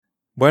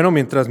Bueno,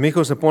 mientras mi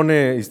hijo se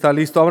pone y está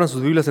listo, abran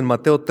sus Biblias en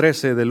Mateo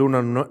 13, del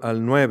 1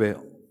 al 9.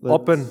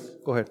 Open,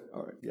 go ahead.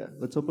 All right, yeah.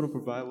 Let's open up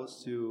our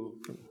Bibles to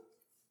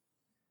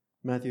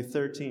Matthew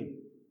 13.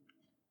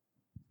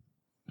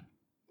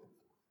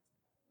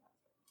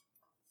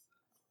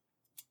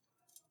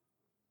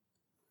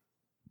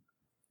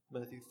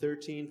 Matthew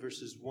 13,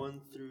 verses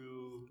 1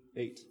 through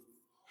 8,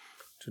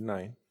 To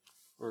 9.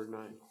 or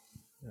 9.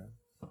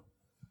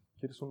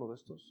 ¿Quieres uno de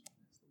estos?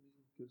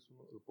 ¿Quieres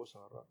uno? ¿Lo puedes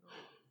agarrar?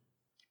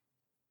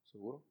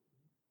 ¿Seguro?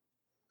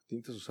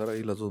 Tienes que usar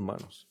ahí las dos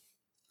manos.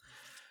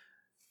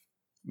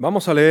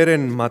 Vamos a leer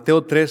en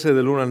Mateo 13,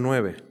 del 1 al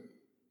 9.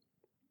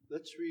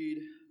 Let's read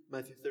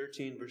Matthew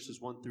 13, verses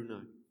 1 through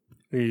 9.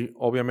 Y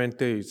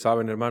obviamente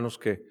saben, hermanos,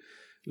 que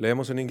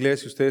leemos en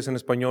inglés y ustedes en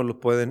español lo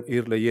pueden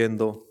ir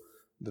leyendo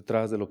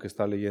detrás de lo que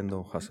está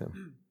leyendo Hasem.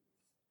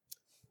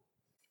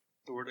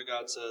 The Word of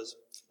God says,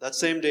 "That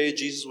same day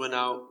Jesus went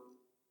out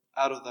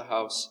of the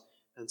house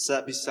and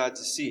sat beside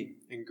the sea,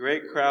 and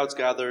great crowds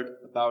gathered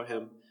about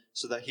him,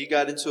 so that he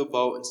got into a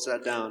boat and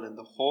sat down, and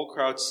the whole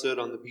crowd stood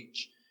on the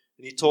beach.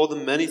 And he told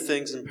them many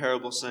things in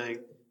parables, saying,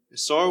 A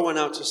sower went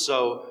out to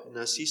sow, and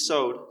as he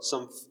sowed,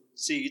 some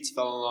seeds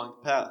fell along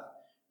the path,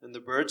 and the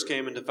birds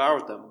came and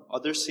devoured them.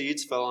 Other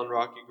seeds fell on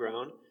rocky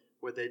ground,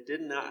 where they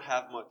did not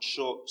have much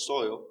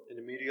soil, and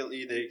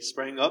immediately they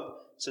sprang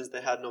up, since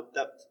they had no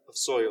depth of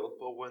soil.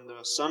 But when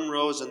the sun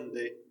rose, and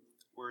they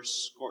were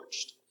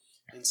scorched.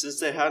 And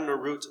since they had no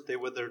root, they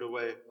withered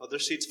away. Other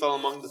seeds fell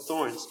among the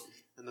thorns,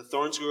 and the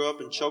thorns grew up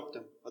and choked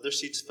them. Other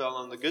seeds fell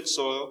on the good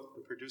soil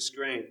and produced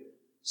grain,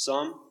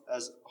 some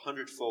as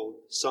 100-fold,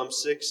 some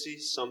 60,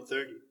 some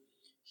 30.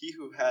 He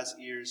who has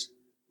ears,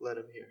 let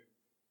him hear."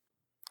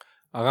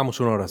 Hagamos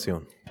una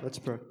oración. Let's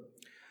pray.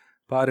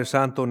 Padre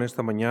Santo, en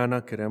esta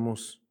mañana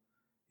queremos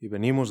y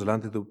venimos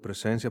delante de tu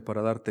presencia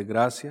para darte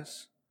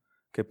gracias.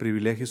 Qué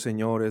privilegio,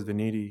 Señor, es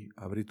venir y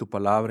abrir tu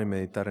palabra y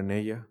meditar en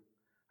ella.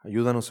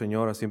 Ayúdanos,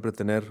 Señor, a siempre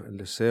tener el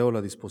deseo,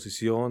 la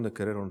disposición de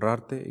querer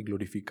honrarte y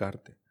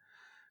glorificarte.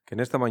 Que en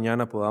esta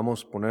mañana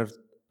podamos poner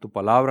tu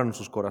palabra en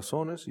nuestros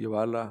corazones y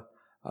llevarla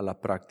a la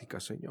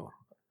práctica, Señor.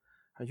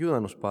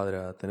 Ayúdanos, Padre,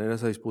 a tener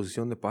esa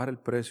disposición de pagar el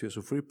precio, de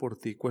sufrir por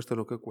ti, cueste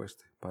lo que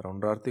cueste, para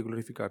honrarte y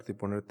glorificarte y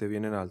ponerte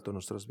bien en alto en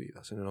nuestras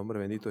vidas. En el nombre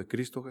bendito de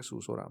Cristo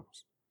Jesús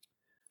oramos.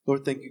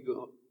 Lord, thank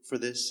you for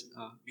this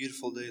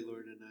beautiful day,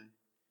 Lord,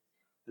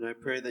 and I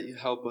pray that you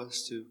help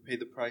us to pay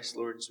the price,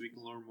 Lord, so we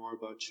can learn more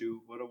about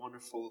you. What a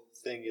wonderful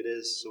thing it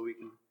is, so we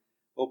can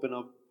open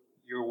up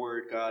your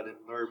word, God, and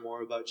learn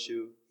more about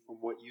you from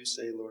what you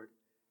say, Lord.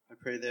 I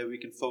pray that we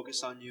can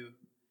focus on you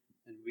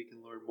and we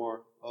can learn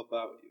more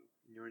about you.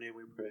 In your name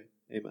we pray.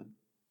 Amen.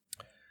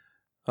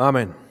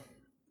 Amén.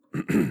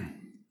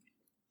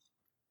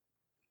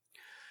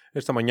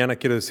 Esta mañana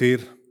quiero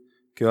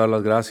dar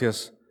las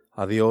gracias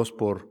a Dios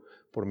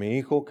por mi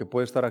hijo que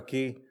puede estar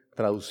aquí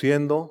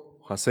traduciendo,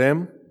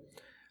 Hasem,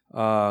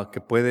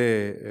 que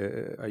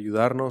puede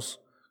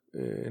ayudarnos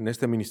en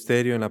este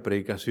ministerio, en la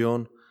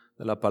predicación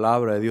de la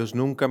palabra de Dios.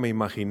 Nunca me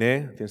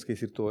imaginé, tienes que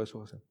decir todo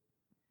eso, Hasem.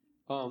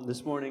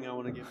 This morning I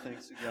want to give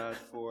thanks to God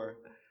for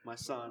my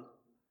son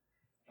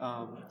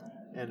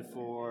and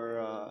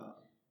for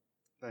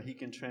that he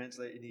can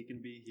translate and he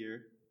can be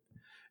here.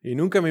 Y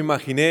nunca me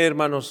imaginé,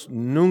 hermanos,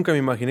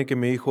 que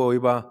mi hijo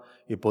iba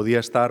y podía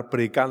estar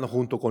predicando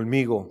junto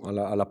conmigo a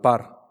la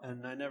par.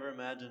 And I never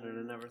imagined it,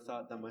 I never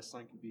thought that my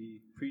son could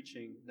be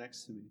preaching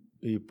next to me.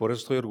 Y por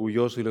eso estoy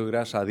orgulloso y le doy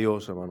gracias a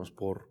Dios, hermanos,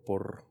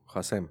 por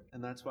Hasem.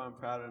 And that's why I'm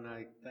proud and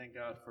I thank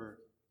God for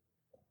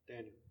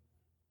Daniel.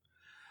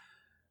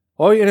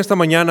 Hoy en esta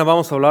mañana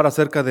vamos a hablar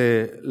acerca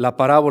de la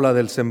parábola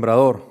del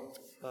sembrador.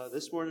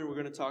 This morning we're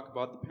going to talk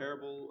about the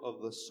parable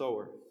of the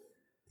sower.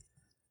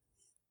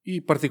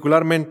 Y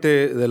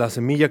particularmente de la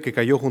semilla que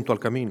cayó junto al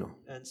camino.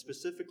 And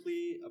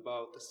specifically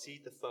about the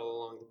seed that fell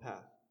along the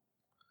path.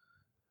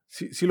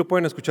 ¿Sí lo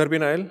pueden escuchar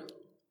bien a él?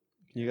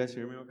 Can you guys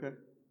hear me okay?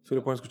 ¿Sí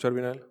lo pueden escuchar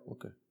bien a él?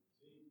 Okay.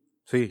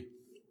 Sí.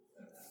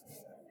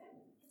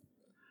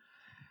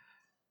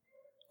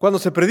 Cuando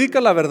se predica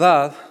la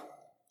verdad,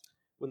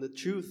 when the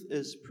truth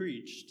is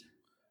preached,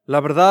 la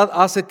verdad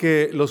hace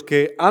que los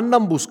que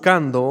andan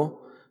buscando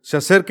se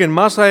acerquen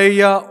más a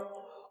ella,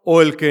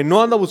 o el que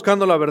no anda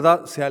buscando la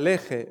verdad se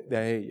aleje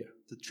de ella.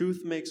 The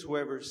truth makes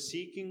whoever's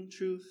seeking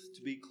truth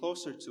to be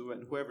closer to it,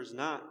 and whoever's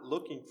not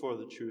looking for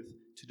the truth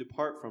to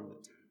depart from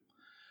it.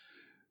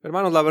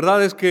 Hermanos, la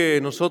verdad es que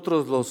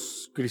nosotros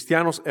los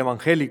cristianos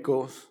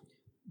evangélicos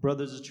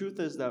Brothers, the truth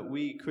is that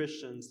we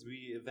Christians,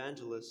 we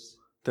evangelists,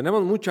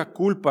 tenemos mucha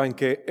culpa en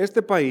que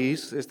este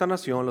país, esta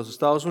nación, los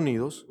Estados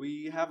Unidos,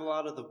 we have a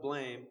lot of the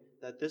blame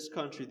that this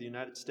country, the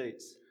United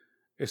States,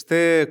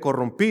 esté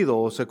corrompido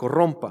o se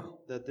corrompa.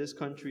 that this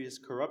country is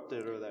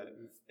corrupted or that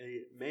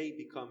it may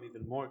become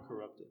even more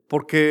corrupted.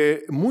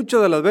 Porque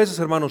muchas de las veces,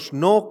 hermanos,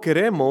 no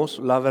queremos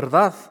la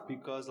verdad.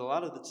 Because a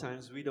lot of the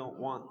times we don't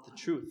want the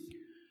truth.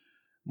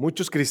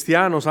 Muchos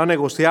cristianos han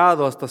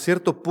negociado hasta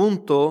cierto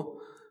punto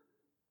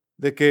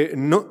de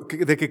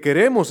que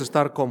queremos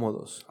estar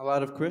cómodos. A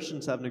lot of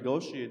Christians have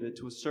negotiated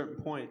to a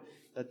certain point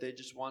that they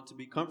just want to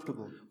be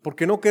comfortable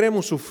porque no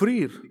queremos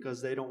sufrir,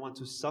 because they don't want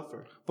to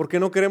suffer, porque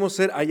no queremos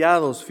ser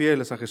hallados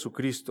fieles a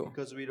Jesucristo.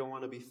 because we don't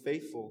want to be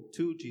faithful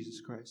to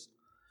Jesus Christ.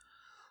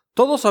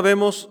 Todos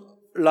sabemos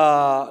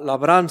la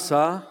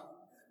labranza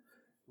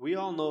We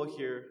all know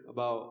here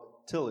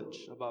about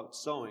tillage, about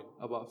sowing,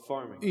 about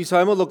farming, y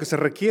sabemos lo que se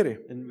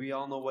requiere. and we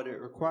all know what it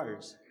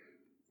requires.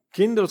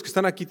 ¿Quién de los que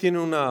están aquí tiene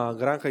una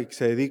granja y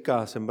se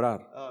dedica a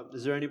sembrar?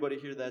 Is there anybody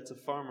here that's a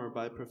farmer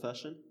by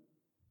profession?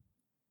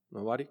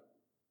 ¿Nobody?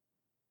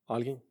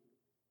 ¿Alguien?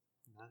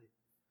 Nadie.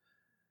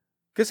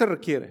 ¿Qué se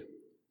requiere?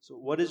 So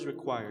what is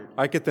required?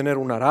 Hay que tener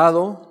un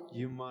arado,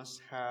 You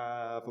must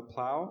have a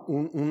plow,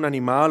 un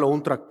animal o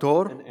un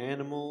tractor. an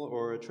animal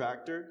or a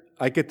tractor.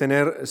 Hay que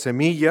tener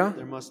semilla,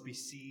 There must be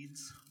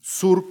seeds,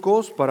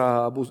 surcos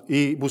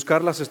y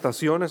buscar las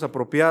estaciones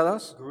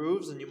apropiadas.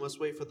 grooves, and you must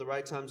wait for the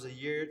right times of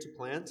year to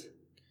plant,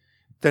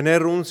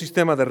 Tener un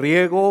sistema de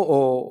riego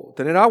o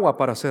tener agua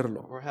para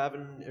hacerlo. or have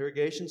an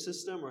irrigation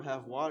system, or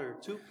have water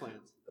to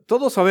plant.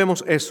 Todos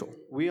sabemos eso.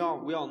 We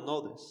all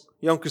know this.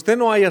 Y aunque usted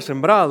no haya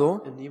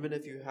sembrado, And even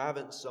if you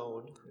haven't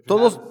sown, if you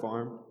Todos- haven't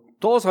farmed,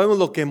 todos sabemos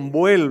lo que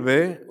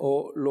envuelve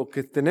o lo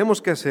que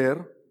tenemos que hacer,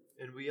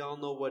 and we all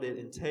know what it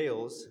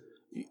entails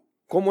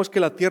cómo es que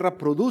la tierra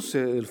produce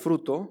el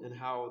fruto, and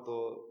how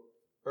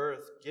the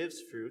earth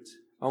gives fruit,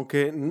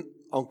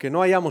 aunque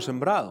no hayamos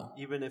sembrado.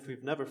 even if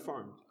we've never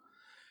farmed.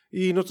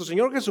 Y nuestro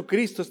Señor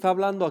Jesucristo está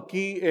hablando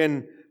aquí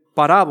en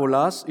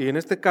parábolas, y en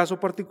este caso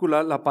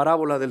particular, la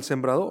parábola del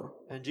sembrador.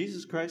 And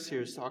Jesus Christ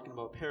here is talking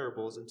about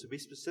parables, and to be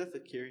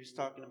specific here, he's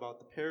talking about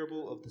the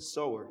parable of the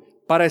sower,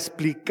 Para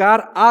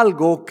explicar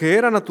algo que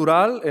era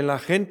natural en la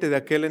gente de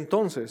aquel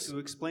entonces. to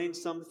explain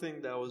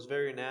something that was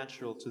very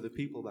natural to the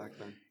people back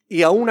then.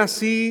 Y aún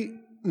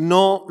así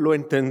no lo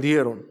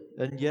entendieron.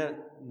 And yet,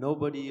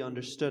 nobody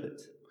understood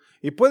it.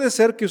 Y puede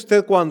ser que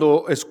usted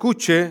cuando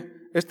escuche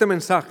este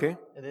mensaje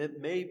And it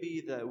may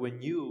be that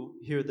when you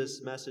hear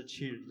this message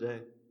here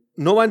today,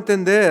 no va a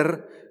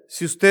entender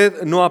si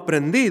usted no ha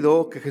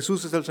aprendido que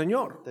Jesús es el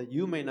Señor. that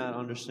you may not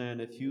understand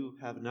if you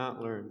have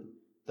not learned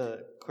that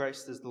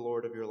Christ is the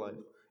Lord of your life,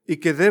 Y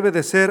que debe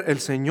de ser el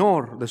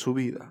Señor de su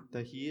vida.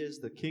 that He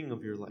is the King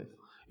of your life.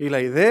 Y la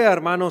idea,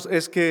 hermanos,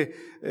 es que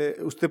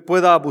usted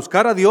pueda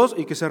buscar a Dios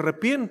y que se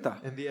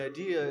arrepienta. And the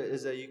idea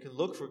is that you can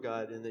look for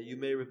God and that you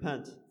may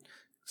repent.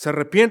 Se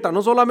arrepienta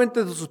no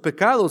solamente de sus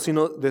pecados,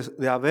 sino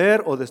de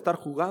haber o de estar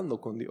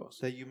jugando con Dios.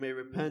 That you may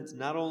repent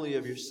not only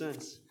of your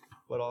sins,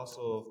 but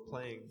also of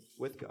playing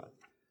with God.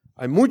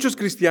 Hay muchos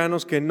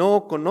cristianos que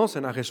no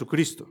conocen a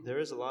Jesucristo.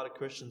 There is a lot of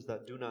Christians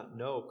that do not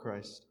know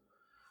Christ.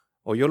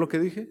 ¿Oyó lo que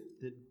dije?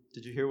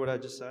 Did you hear what I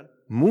just said?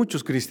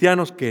 Muchos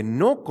cristianos que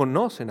no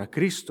conocen a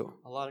Cristo.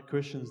 A lot of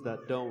Christians that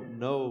don't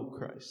know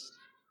Christ.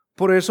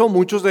 Por eso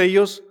muchos de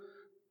ellos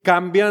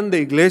cambian de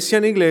iglesia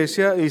en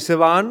iglesia y se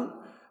van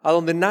a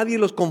donde nadie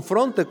los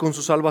confronte con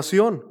su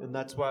salvación. And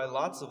that's why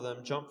lots of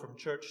them jump from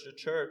church to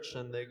church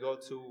and they go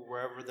to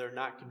wherever they're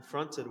not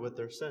confronted with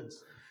their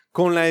sins,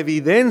 Con la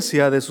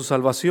evidencia de su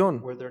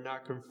salvación. where they're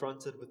not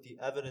confronted with the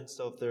evidence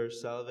of their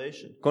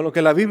salvation, Con lo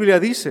que la Biblia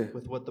dice.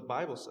 with what the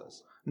Bible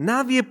says.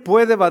 Nadie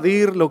puede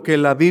evadir lo que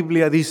la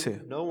Biblia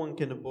dice, No one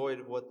can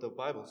avoid what the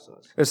Bible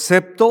says,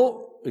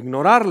 excepto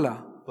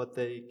ignorarla. but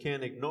they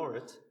can't ignore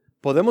it.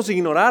 Podemos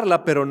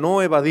ignorarla, pero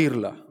no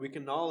evadirla. We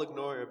can all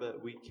ignore it,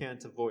 but we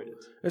can't avoid it.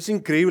 Es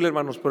increíble,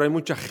 hermanos, pero hay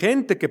mucha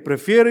gente que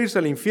prefiere irse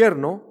al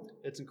infierno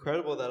It's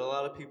incredible that a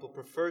lot of people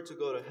prefer to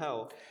go to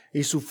hell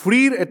y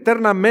sufrir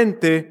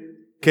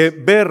eternamente que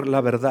ver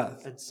la verdad.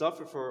 and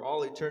suffer for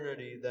all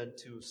eternity than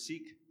to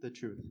seek the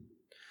truth.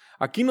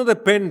 Aquí no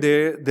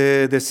depende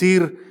de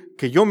decir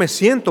que yo me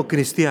siento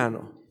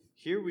cristiano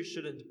Here we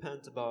shouldn't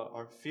depend about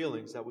our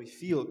feelings that we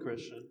feel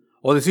Christian,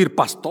 o decir,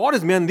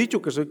 pastores me han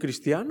dicho que soy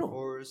cristiano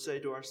or say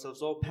to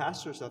ourselves, oh,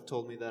 pastors have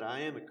told me that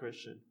I am a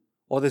Christian,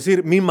 o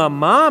decir, mi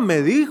mamá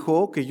me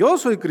dijo que yo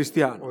soy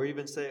cristiano. or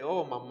even say,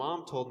 oh, my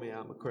mom told me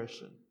I'm a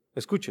Christian.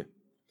 Escuche,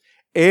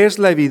 es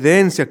la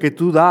evidencia que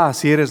tú das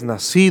si eres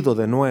nacido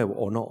de nuevo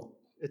o no.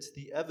 It's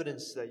the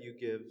evidence that you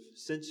give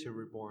since you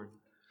were born.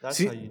 That's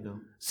Si- how you know.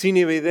 Sin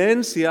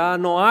evidencia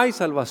no hay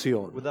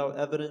salvación. Without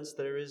evidence,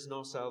 there is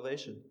no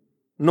salvation.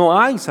 No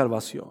hay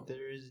salvación.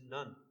 There is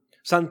none.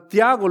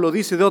 Santiago lo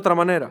dice de otra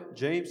manera.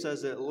 James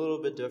says it a little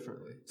bit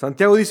differently.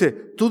 Santiago dice,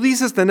 tú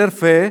dices tener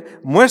fe,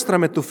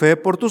 muéstrame tu fe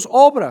por tus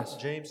obras.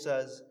 James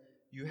says,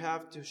 you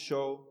have to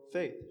show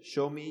faith.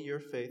 Show me your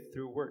faith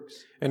through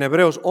works. En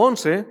Hebreos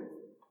 11,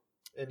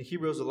 In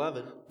Hebrews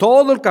 11,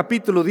 todo el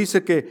capítulo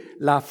dice que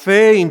la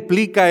fe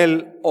implica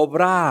el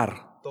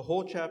obrar. the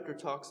whole chapter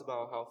talks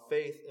about how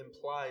faith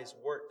implies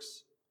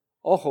works.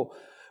 Ojo,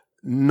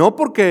 no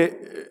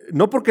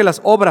porque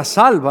las obras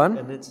salvan.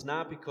 And it's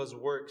not because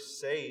works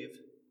save.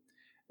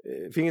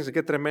 Fíjense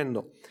qué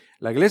tremendo.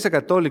 La Iglesia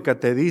Católica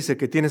te dice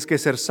que tienes que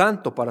ser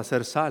santo para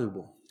ser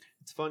salvo.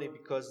 It's funny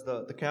because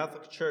the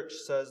Catholic Church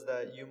says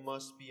that you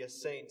must be a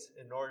saint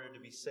in order to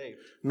be saved.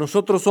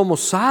 Nosotros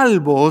somos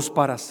salvos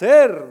para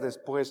ser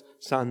después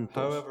santos.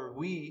 However,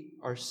 we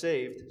are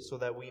saved so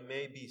that we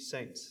may be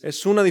saints.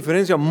 Es una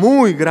diferencia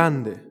muy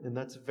grande. And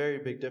that's a very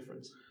big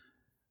difference.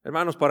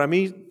 Hermanos, para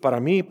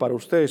mí, para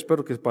usted,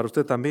 espero que para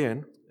usted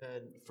también,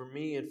 And for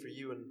me and for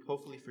you and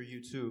hopefully for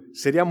you too,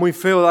 sería muy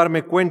feo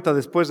darme cuenta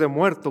después de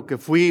muerto que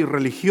fui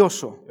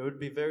religioso it would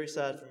be very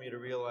sad for me to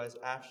realize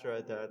after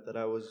I died that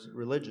I was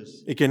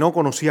religious y que no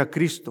conocía a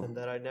Cristo, and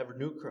that I never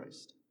knew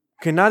Christ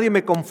que nadie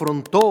me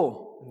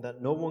confrontó, and that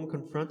no one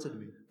confronted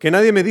me, que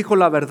nadie me dijo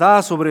la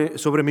verdad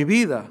sobre mi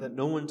vida, that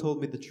no one told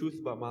me the truth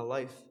about my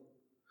life.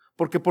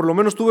 porque por lo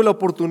menos tuve la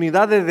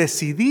oportunidad de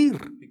decidir,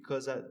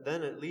 Because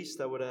then at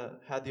least I would have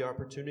had the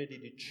opportunity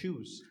to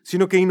choose.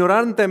 sino que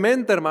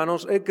ignorantemente,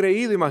 hermanos, he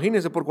creído,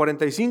 imagínense, por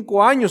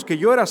 45 años que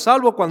yo era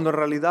salvo cuando en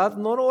realidad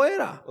no lo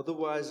era.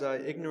 Otherwise,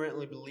 I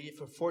ignorantly believed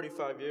for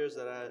 45 years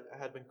that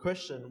I had been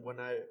Christian when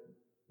I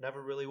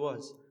never really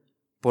was,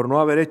 Por no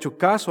haber hecho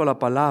caso a la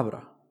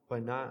palabra by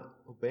not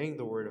obeying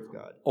the word of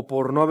God, o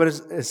por no haber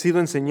sido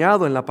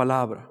enseñado en la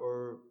palabra.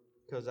 or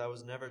because I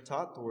was never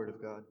taught the word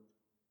of God.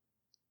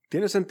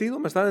 ¿Tiene sentido?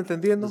 ¿Me están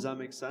entendiendo? Does that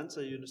make sense?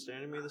 Are you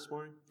understanding me this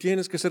morning?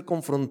 Tienes que ser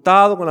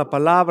confrontado con la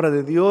palabra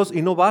de Dios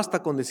y no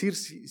basta con decir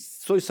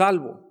soy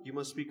salvo. You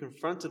must be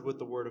confronted with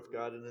the word of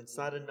God, and it's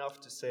not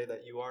enough to say that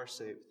you are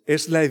saved.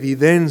 Es la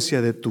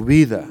evidencia de tu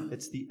vida.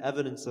 It's the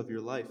evidence of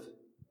your life.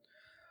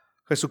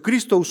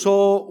 Jesucristo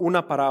usó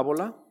una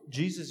parábola.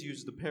 Jesus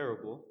used the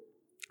parable.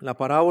 La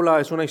parábola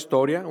es una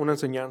historia, una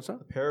enseñanza.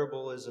 The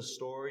parable is a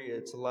story,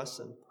 it's a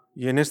lesson.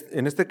 Y en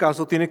este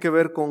caso tiene que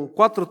ver con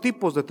 4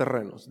 tipos de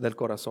terrenos del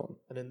corazón.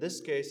 And in this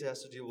case, it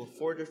has to deal with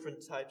 4 different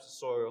types of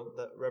soil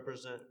that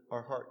represent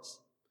our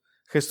hearts.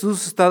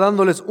 Jesús está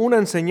dándoles una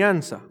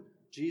enseñanza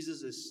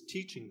Jesus is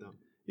teaching them,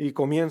 y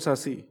comienza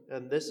así.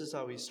 and this is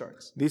how he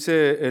starts.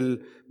 Dice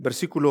el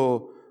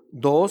versículo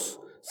 2,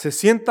 se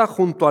sienta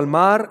junto al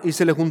mar y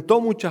se le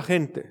juntó mucha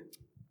gente.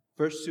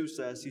 Verse 2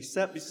 says, he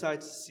sat beside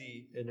the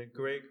sea, and a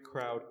great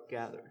crowd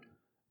gathered.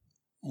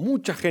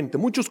 Mucha gente,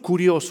 muchos A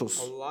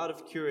curiosos. lot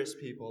of curious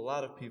people, a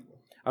lot of people.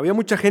 Había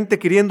mucha gente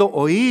queriendo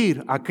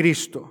oír a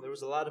Cristo, There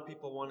was a lot of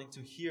people wanting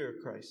to hear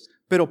Christ,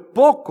 pero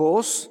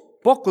pocos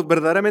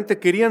verdaderamente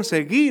querían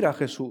seguir a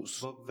Jesús.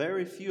 but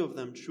very few of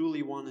them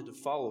truly wanted to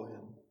follow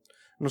him.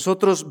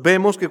 Nosotros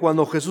vemos que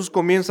cuando Jesús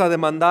comienza a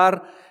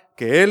demandar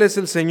que Él es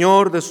el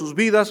Señor de sus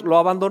vidas, lo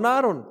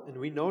abandonaron. And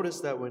we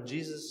notice that when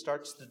Jesus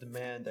starts to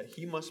demand that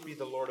he must be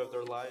the Lord of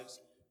their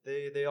lives,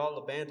 they all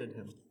abandon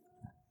him.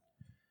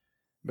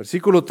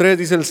 Versículo 3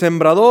 dice, el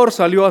sembrador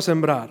salió a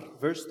sembrar.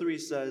 Verse 3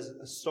 says,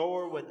 a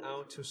sower went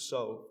out to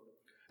sow.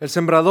 El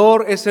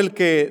sembrador es el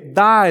que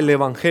da el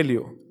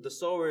evangelio. The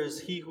sower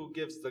is he who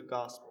gives the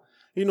gospel.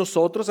 Y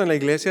nosotros en la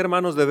iglesia,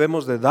 hermanos,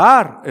 debemos de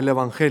dar el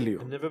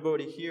evangelio, And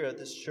everybody here at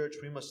this church,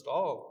 we must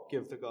all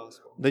give the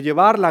gospel. de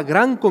llevar la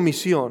gran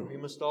comisión. We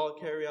must all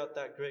carry out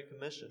that great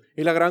commission.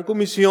 Y la gran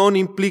comisión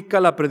implica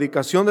la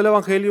predicación del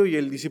evangelio y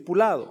el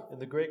discipulado. And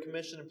the great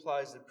commission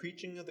implies the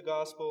preaching of the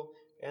gospel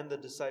and the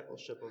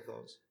discipleship of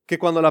those. Que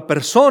cuando la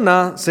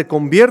persona se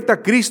convierte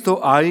a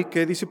Cristo hay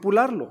que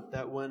discipularlo.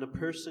 That when a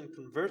person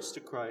converts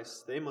to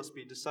Christ, they must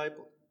be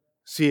discipled,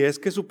 Si es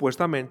que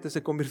supuestamente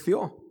se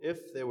convirtió.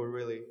 if they were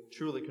really,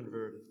 truly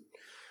converted.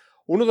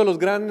 Uno de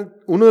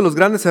los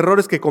grandes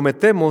errores que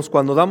cometemos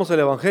cuando damos el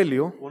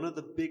evangelio One of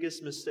the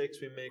biggest mistakes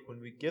we make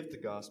when we give the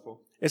gospel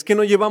es que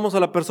no llevamos a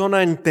la persona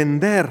a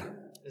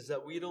entender is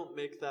that we don't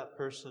make that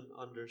person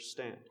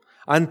understand.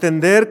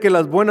 que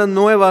las buenas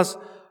nuevas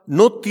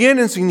no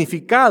tienen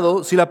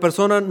significado si la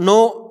persona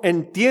no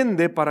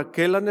entiende para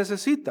qué las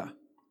necesita.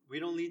 We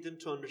don't lead them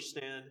to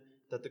understand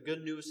that the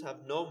good news have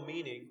no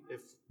meaning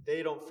if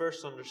they don't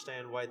first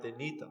understand why they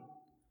need them.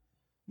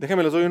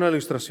 Déjenme les doy una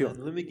ilustración.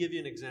 And let me give you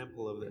an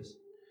example of this.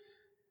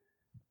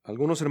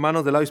 Algunos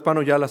hermanos del lado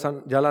hispano ya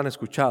la han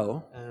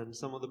escuchado. And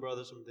some of the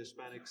brothers from the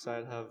Hispanic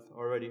side have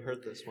already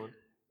heard this one.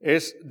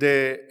 Es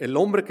de el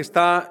hombre que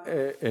está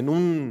en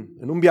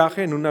un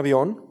viaje, en un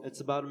avión,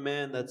 It's about a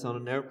man that's on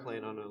an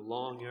airplane, on a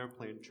long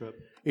airplane trip,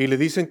 y le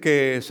dicen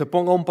que se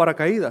ponga un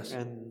paracaídas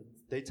and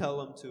they tell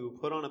him to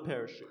put on a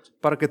parachute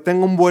para que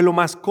tenga un vuelo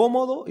más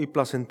cómodo y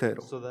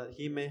placentero. so that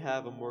he may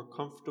have a more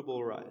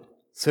comfortable ride.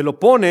 Se lo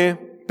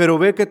pone, pero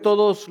ve que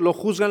todos lo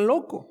juzgan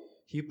loco.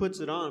 He puts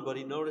it on, but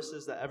he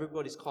notices that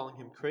everybody's calling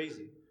him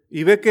crazy,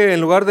 Y ve que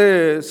en lugar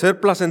de ser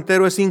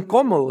placentero es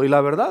incómodo, y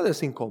la verdad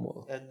es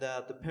incómodo. and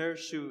that the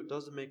parachute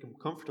doesn't make him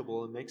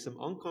comfortable, it makes him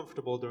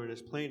uncomfortable during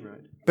his plane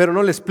ride. Pero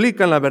no le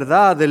explican la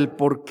verdad del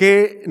por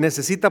qué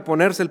necesita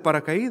ponerse el But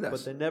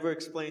paracaídas. they never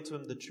explain to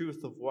him the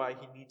truth of why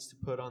he needs to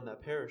put on that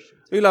parachute.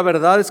 Y la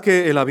verdad es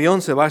que el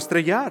avión se va a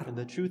estrellar. And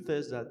the truth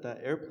is that that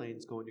airplane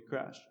is going to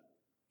crash,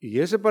 Y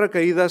ese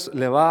paracaídas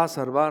le va a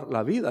salvar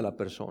la vida a la and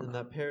persona.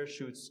 that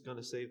parachute's going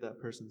to save that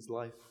person's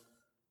life.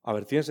 A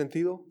ver, ¿tiene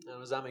sentido? Now,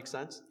 does that make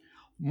sense?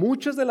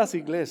 Muchas de las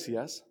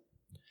iglesias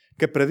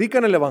que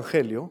predican el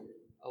evangelio,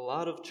 A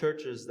lot of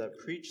churches that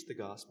preach the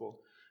gospel,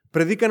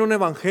 predican un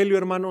evangelio,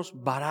 hermanos,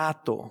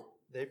 barato.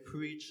 They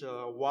preach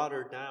a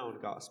watered down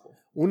gospel.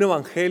 Un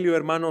evangelio,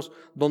 hermanos,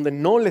 donde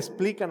no le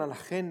explican a la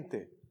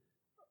gente.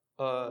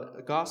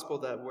 A gospel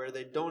where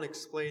they don't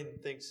explain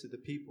things to the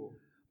people.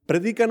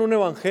 Predican un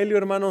evangelio,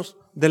 hermanos,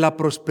 de la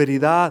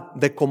prosperidad,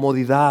 de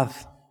comodidad.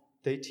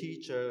 They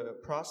teach a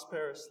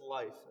prosperous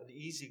life, an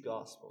easy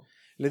gospel.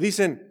 Le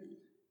dicen,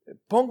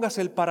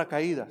 póngase el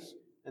paracaídas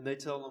And they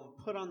tell them,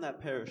 put on that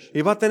parachute.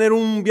 y va a tener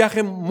un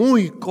viaje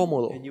muy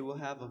cómodo. And you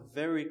will have a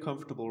very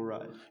comfortable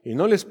ride. Y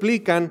no le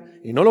explican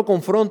y no lo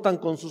confrontan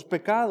con sus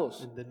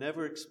pecados. And they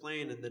never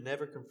explain and they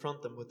never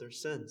confront them with their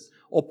sins.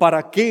 ¿O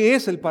para qué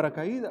es el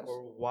paracaídas?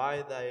 Or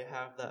why they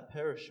have that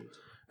parachute.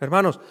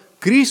 Hermanos,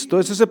 Cristo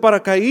es ese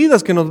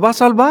paracaídas que nos va a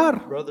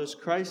salvar. Brothers,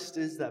 Christ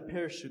is that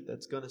parachute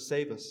that's going to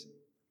save us.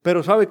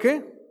 Pero ¿sabe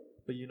qué?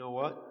 But you know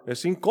what?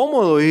 Es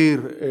incómodo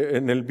ir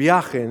en el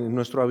viaje en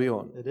nuestro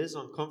avión. It is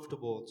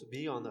uncomfortable to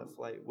be on that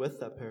flight with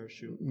that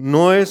parachute.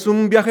 No es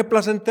un viaje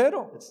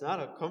placentero. It's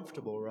not a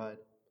comfortable ride.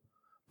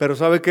 Pero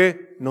 ¿sabe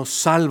qué? Nos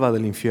salva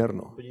del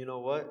infierno. But you know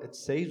what? It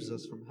saves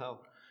us from hell.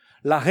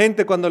 La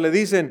gente cuando le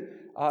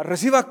dicen,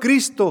 reciba a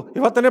Cristo y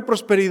va a tener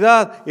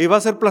prosperidad y va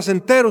a ser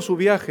placentero su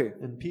viaje.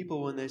 And people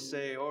when they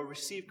say, oh,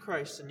 receive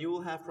Christ and you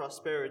will have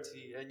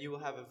prosperity and you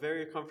will have a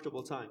very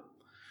comfortable time.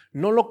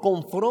 No lo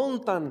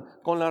confrontan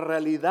con la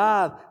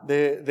realidad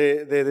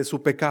de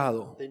su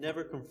pecado. They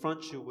never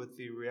confront you with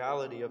the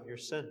reality of your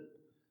sin.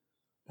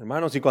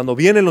 Hermanos, y cuando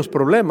vienen los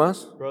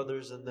problemas,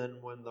 Brothers, and then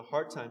when the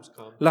hard times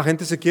come, la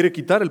gente se quiere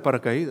quitar el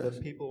paracaídas.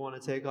 then people want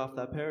to take off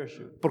that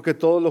parachute Porque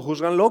todos lo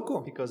juzgan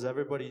loco. because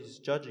everybody's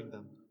judging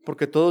them.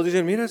 Porque todos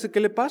dicen, mira, ¿qué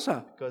le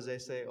pasa? Because they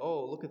say,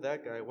 oh, look at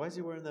that guy. Why is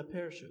he wearing that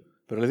parachute?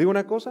 Pero le digo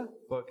una cosa,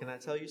 But can I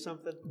tell you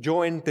something?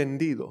 yo he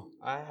entendido,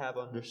 I have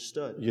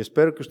understood, y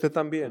espero que usted and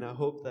también, I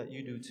hope that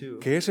you do too,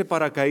 que ese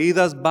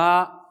paracaídas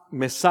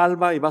me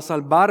salva y va a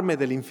salvarme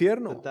del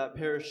infierno. that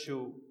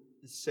parachute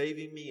is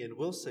saving me and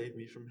will save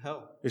me from hell.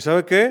 ¿Y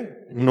sabe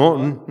qué?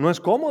 No es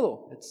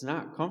cómodo, It's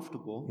not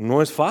comfortable.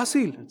 no es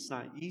fácil, It's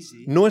not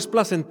easy. no es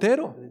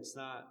placentero, And it's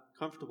not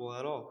comfortable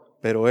at all.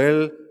 pero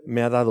Él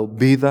me ha dado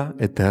vida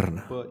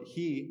eterna But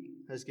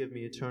He has given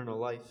me eternal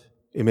life,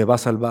 y me va a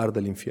salvar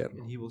del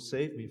infierno. and He will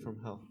save me from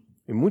hell.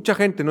 Y mucha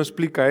gente no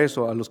explica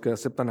eso a los que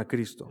aceptan a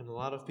Cristo. And a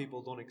lot of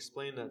people don't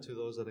explain that to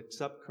those that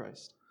accept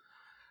Christ.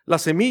 La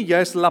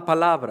semilla es la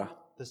palabra,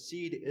 The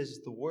seed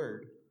is the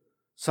word.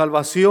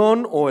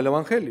 salvación o el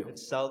evangelio.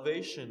 It's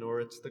salvation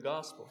or it's the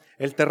gospel.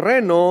 El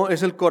terreno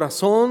es el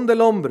corazón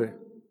del hombre.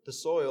 The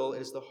soil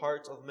is the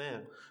heart of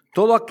man.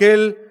 Todo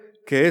aquel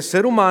que es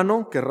ser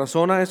humano, que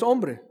razona, es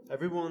hombre.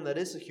 Everyone that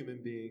is a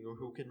human being or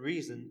who can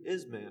reason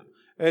is man.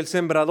 El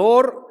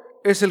sembrador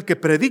es el que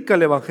predica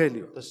el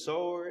evangelio. The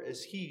sower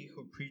is he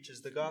who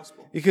preaches the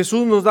gospel. Y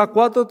Jesús nos da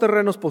 4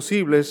 terrenos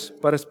posibles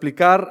para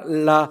explicar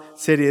la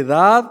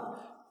seriedad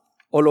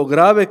o lo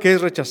grave que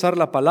es rechazar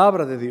la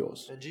palabra de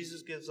Dios. And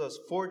Jesus gives us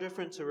 4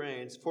 different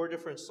terrains, 4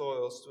 different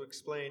soils to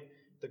explain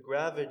the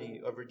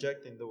gravity of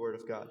rejecting the word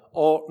of God.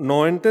 O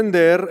no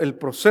entender el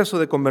proceso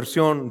de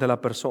conversión de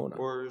la persona.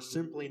 Or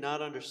simply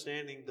not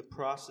understanding the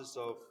process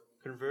of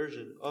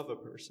conversion of a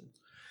person.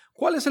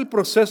 ¿Cuál es el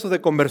proceso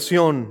de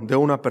conversión de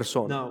una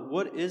persona? Now,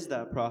 what is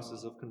that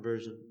process of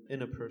conversion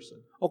in a person?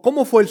 ¿O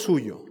cómo fue el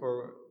suyo?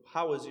 Or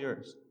how is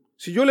yours?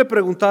 Si yo le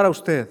preguntara a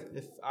usted,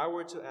 If I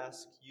were to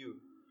ask you,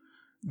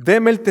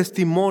 deme el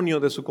testimonio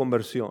de su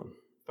conversión.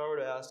 if I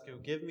were to ask you,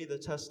 give me the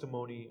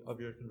testimony of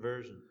your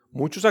conversion.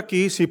 Muchos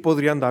aquí sí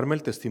podrían darme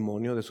el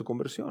testimonio de su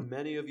conversión.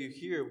 Many of you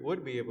here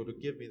would be able to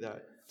give me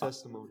that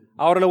testimony.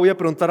 Ahora le voy a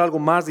preguntar algo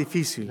más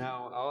difícil,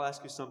 Now, I'll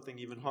ask you something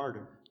even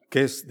harder.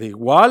 que es de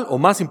igual o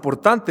más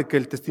importante que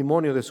el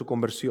testimonio de su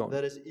conversión.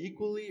 That is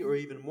equally or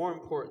even more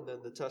important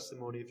than the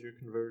testimony of your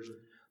conversion.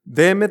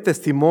 Deme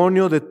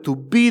testimonio de tu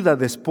vida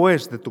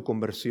después de tu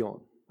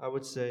conversión. I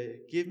would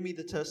say, give me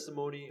the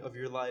testimony of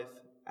your life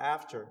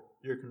after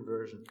your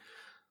conversion.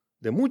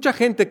 De mucha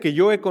gente que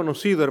yo he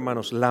conocido,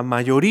 hermanos, la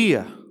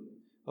mayoría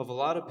Of a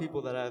lot of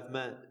people that I've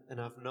met and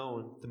I've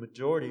known, the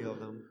majority of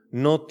them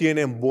no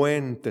tienen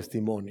buen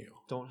testimonio.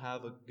 don't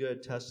have a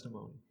good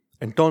testimony.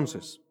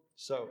 Entonces,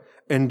 So,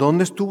 ¿en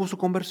dónde estuvo su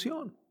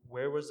conversión?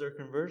 where was their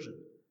conversion?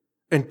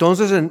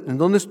 Entonces, ¿en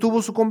dónde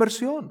estuvo su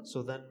conversión?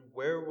 So then,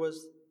 where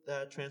was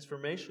that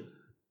transformation?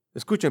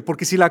 Escuchen,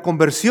 porque si la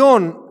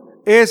conversión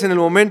es en el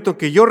momento en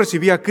que yo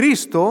recibí a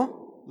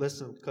Cristo,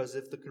 Listen, because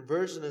if the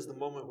conversion is the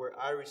moment where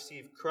I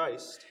receive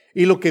Christ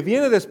y lo que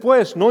viene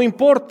después no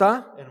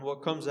importa, and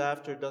what comes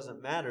after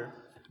doesn't matter,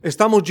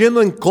 estamos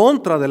yendo en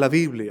contra de la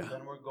Biblia.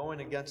 then we're going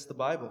against the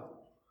Bible.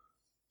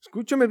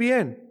 Escúcheme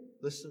bien,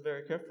 Listen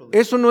very carefully.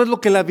 eso no es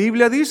lo que la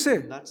Biblia dice.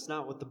 That's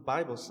not what the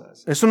Bible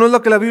says. Eso no es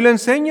lo que la Biblia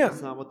enseña.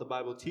 That's not what the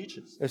Bible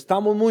teaches.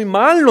 Estamos muy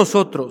mal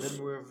nosotros.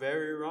 Then we're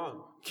very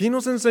wrong. ¿Quién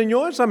nos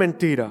enseñó esa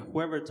mentira?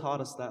 Whoever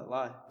taught us that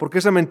lie. Porque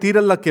esa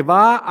mentira es la que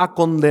va a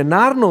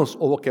condenarnos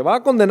o que va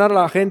a condenar a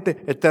la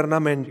gente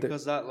eternamente.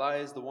 Because that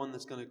lie is the one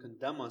that's going to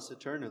condemn us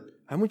eternally.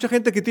 Hay mucha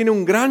gente que tiene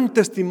un gran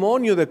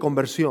testimonio de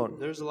conversión.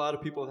 There's a lot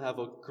of people that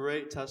have a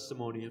great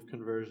testimony of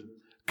conversion.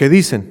 Que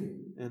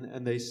dicen,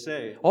 And they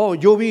say, oh,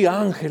 yo vi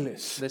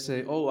ángeles. they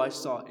say, oh, I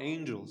saw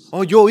angels.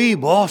 Oh, yo oí I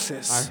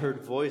voces.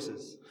 heard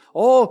voices.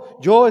 Oh,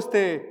 yo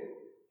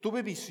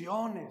tuve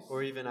visiones.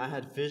 Or even I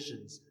had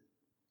visions.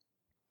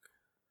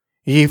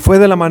 Y fue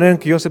de la manera en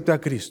que yo acepté a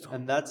Cristo.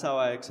 And that's how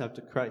I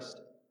accepted Christ.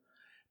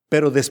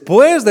 Pero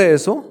después de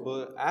eso,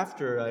 But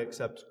after I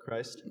accepted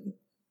Christ,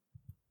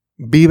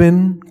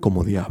 viven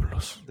como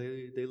diablos.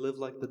 they live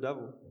like the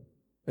devil.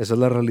 Esa es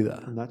la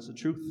realidad. And that's the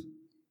truth.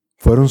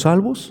 ¿Fueron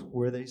salvos?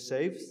 Were they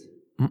saved?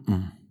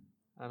 Mm-mm.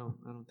 I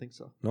don't think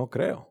so. No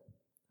creo.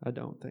 I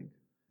don't think.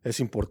 Es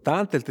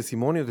importante el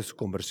testimonio de su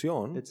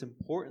conversión, It's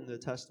important, the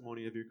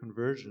testimony of your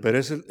conversion. pero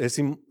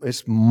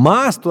es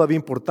más todavía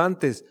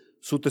importante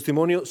su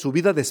testimonio, su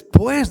vida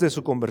después de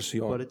su But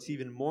conversión. it's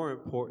even more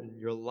important,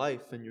 your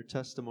life and your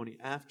testimony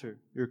after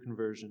your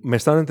conversion. ¿Me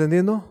están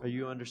entendiendo? Are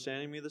you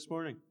understanding me this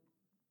morning?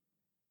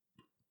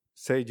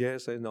 Say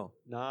yes, say no.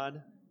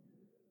 Nod.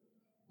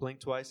 Blink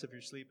twice if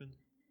you're sleeping.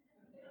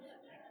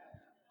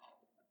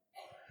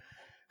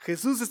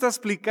 Jesús está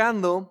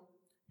explicando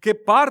qué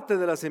parte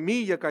de la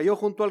semilla cayó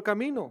junto al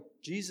camino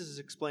Jesus is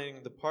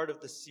explaining the part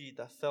of the seed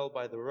that fell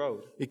by the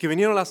road, y que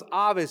vinieron las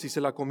aves y se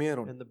la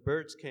comieron. and the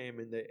birds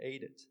came and they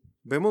ate it.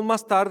 Vemos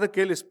más tarde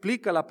que él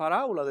explica la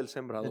parábola del And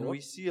sembrador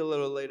we see a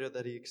little later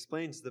that he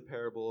explains the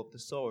parable of the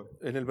sower.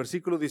 en el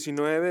versículo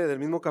 19 del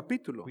mismo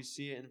capítulo. We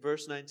see it in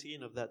verse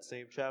 19 of that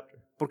same chapter.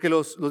 Porque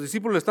los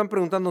discípulos le están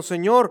preguntando,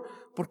 Señor,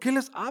 ¿por qué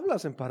les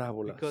hablas en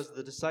parábolas? Because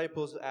the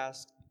disciples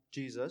ask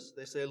Jesus,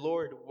 they say,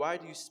 Lord, why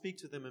do you speak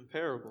to them in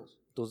parables?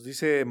 Entonces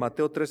dice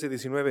Mateo 13,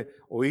 19,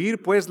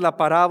 oír pues la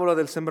parábola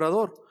del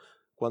sembrador.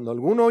 Cuando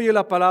alguno oye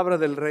la palabra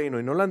del reino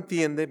y no la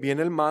entiende,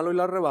 viene el malo y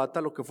la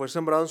arrebata lo que fue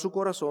sembrado en su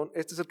corazón.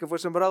 Este es el que fue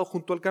sembrado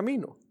junto al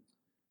camino.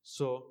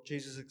 So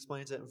Jesus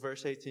explains it in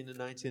verse 18 and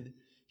 19.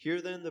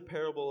 Hear then the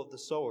parable of the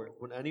sower.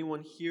 When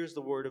anyone hears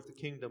the word of the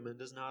kingdom and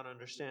does not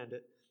understand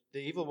it, the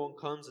evil one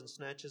comes and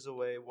snatches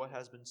away what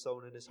has been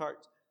sown in his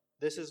heart.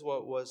 This is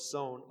what was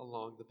sown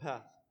along the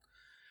path.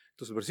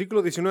 Entonces el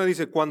versículo 19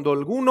 dice, cuando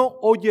alguno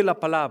oye la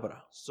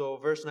palabra, So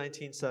verse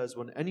 19 says,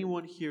 when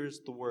anyone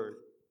hears the word,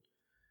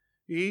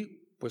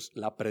 y pues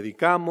la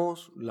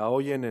predicamos, la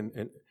oyen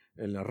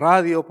en la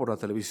radio, por la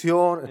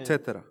televisión,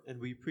 etc. and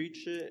we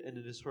preach it, and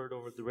it is heard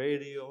over the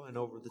radio and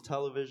over the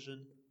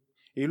television.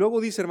 Y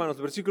luego dice,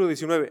 hermanos, versículo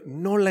 19,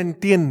 no la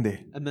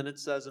entiende. And then it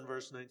says in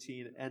verse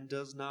 19, and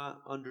does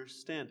not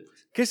understand it.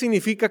 ¿Qué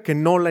significa que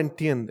no la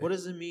entiende? What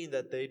does it mean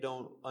that they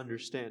don't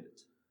understand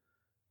it?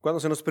 Cuando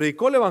se nos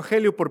predicó el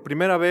evangelio por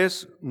primera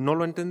vez, no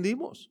lo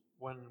entendimos.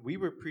 When we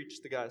were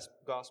preached the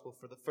gospel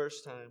for the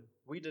first time,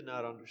 we did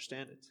not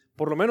understand it.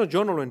 Por lo menos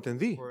yo no lo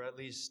entendí. Or at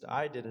least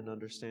I didn't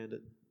understand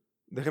it.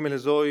 Déjenme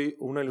les doy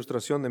una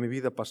ilustración de mi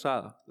vida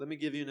pasada. Let me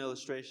give you an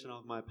illustration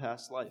of my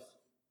past life.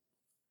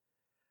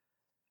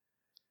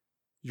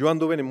 Yo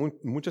anduve en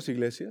muchas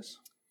iglesias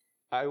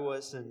I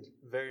was in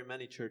very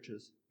many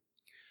churches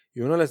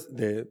y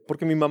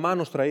porque mi mamá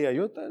nos traía,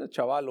 yo era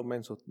chaval o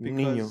menso, un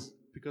niño.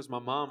 because my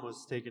mom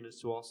was taking us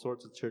to all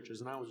sorts of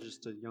churches and I was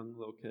just a young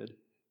little kid.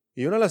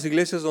 Y una de las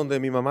iglesias donde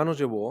mi mamá nos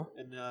llevó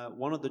And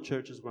one of the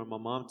churches where my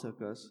mom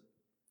took us,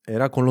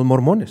 era con los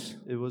mormones.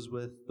 it was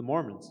with the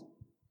Mormons.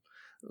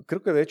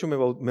 Creo que de hecho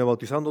me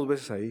bautizaron 2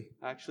 veces ahí.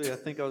 Actually, I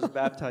think I was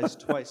baptized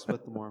twice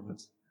with the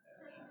Mormons.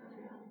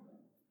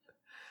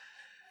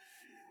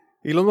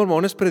 Y los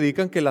mormones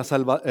predican que la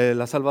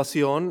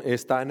salvación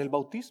está en el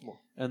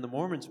bautismo. And the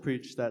Mormons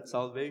preach that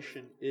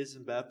salvation is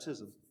in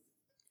baptism.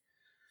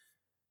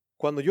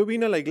 Cuando yo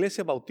vine a la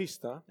iglesia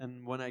bautista,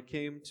 And when I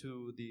came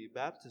to the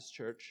Baptist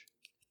church,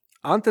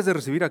 antes de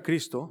recibir a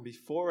Cristo,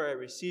 before I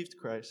received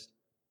Christ,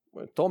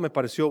 bueno, todo me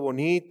pareció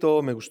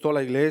bonito, me gustó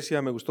la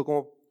iglesia, me gustó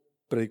cómo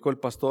predicó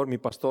mi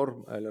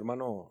pastor, el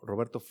hermano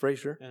Roberto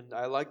Fraser. and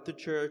I liked the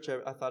church,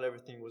 I thought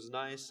everything was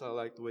nice, I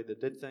liked the way they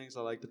did things,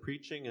 I liked the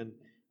preaching, and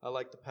I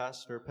liked the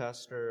pastor,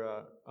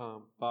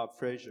 Bob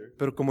Fraser.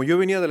 Pero como yo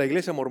venía de la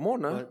iglesia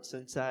mormona, But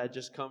since I had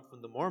just come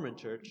from the Mormon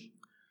church,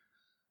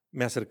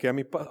 me acerqué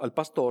al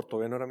pastor,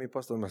 todavía no era mi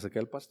pastor, me acerqué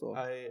al pastor.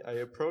 I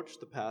approached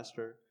the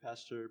Pastor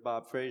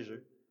Bob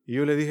Fraser, Y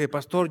yo le dije,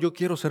 pastor, yo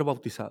quiero ser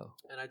bautizado.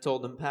 and I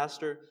told him,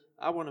 Pastor,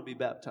 I want to be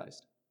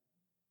baptized.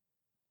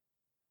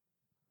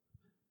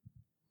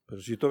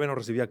 Pero si yo todavía no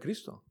recibía a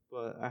Cristo.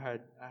 But I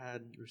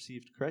hadn't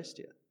received Christ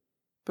yet.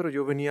 Pero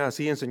yo venía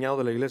así enseñado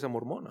de la iglesia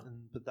mormona.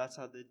 But that's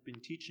how they'd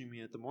been teaching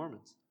me at the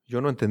Mormons.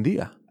 Yo no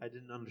entendía. I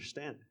didn't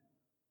understand.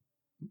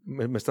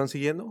 ¿Me están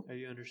siguiendo? Are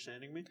you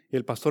understanding me? Y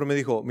el pastor me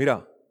dijo,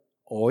 mira,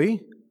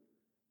 hoy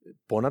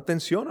pon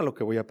atención a lo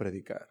que voy a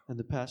predicar. And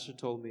the pastor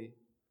told me,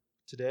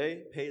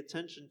 today, pay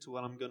attention to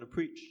what I'm going to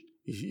preach.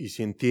 Y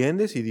si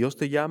entiendes y Dios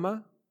te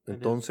llama,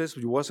 entonces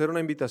yo voy a hacer una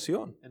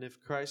invitación. And if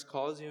Christ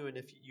calls you and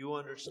if you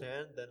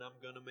understand, then I'm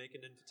going to make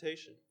an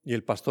invitation. Y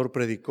el pastor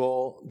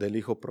predicó del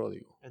hijo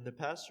pródigo. And the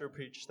pastor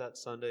preached that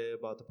Sunday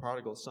about the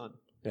prodigal son.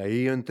 Y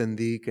ahí yo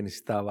entendí que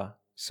necesitaba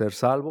ser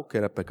salvo, que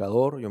era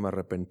pecador, yo me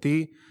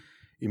arrepentí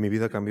y mi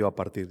vida cambió a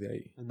partir de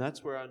ahí. And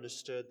that's where I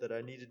understood that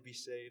I needed to be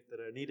saved, that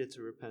I needed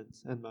to repent,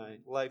 and my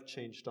life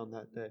changed on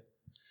that day.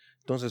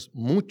 Entonces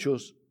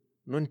muchos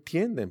no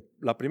entienden.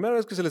 La primera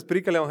vez que se les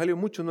predica el Evangelio,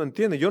 muchos no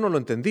entienden. Yo no lo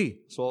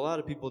entendí. So a lot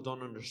of people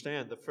don't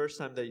understand. The first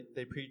time they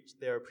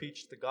are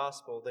preached the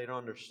gospel, they don't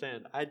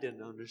understand. I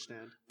didn't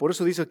understand. Por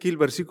eso dice aquí el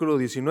versículo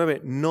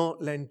 19, no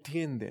la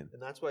entienden.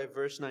 And that's why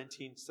verse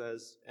 19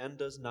 says, and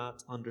does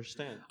not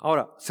understand.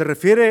 Ahora, ¿se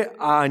refiere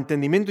a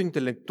entendimiento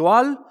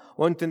intelectual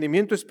o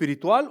entendimiento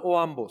espiritual o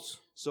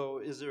ambos?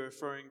 So is it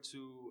referring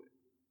to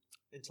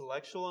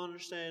intellectual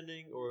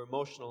understanding or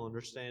emotional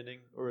understanding,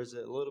 or is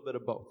it a little bit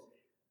of both?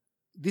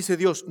 Dice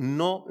Dios,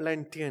 no la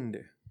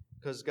entiende.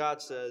 Because God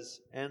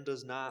says, and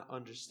does not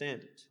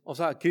understand it. O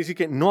sea, quiere decir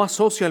que no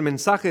asocia el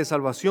mensaje de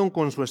salvación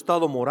con su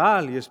estado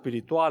moral y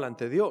espiritual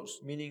ante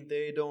Dios. Meaning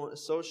they don't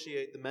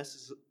associate the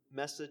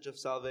message of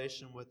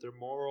salvation with their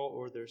moral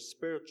or their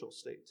spiritual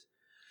state.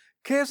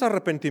 ¿Qué es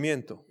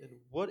arrepentimiento?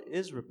 And what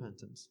is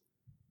repentance?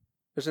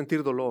 Es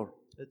sentir dolor.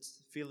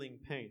 It's feeling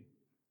pain.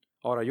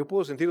 Ahora, yo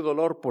puedo sentir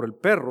dolor por el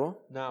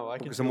perro, Now, I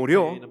porque can se feel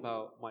murió, pain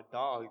about my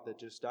dog that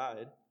just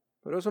died,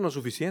 pero eso no es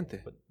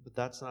suficiente. but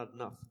that's not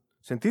enough.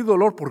 Sentir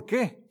dolor, ¿por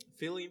qué?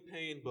 Feeling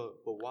pain, but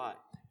why?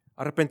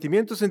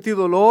 Arrepentimiento es sentir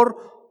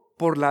dolor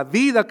por la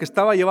vida que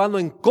estaba llevando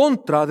en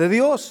contra de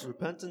Dios.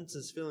 Repentance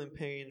is feeling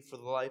pain for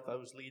the life I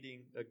was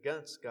leading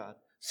against God.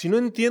 Si no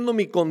entiendo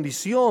mi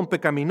condición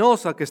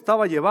pecaminosa que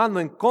estaba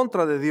llevando en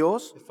contra de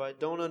Dios, If I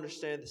don't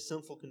understand the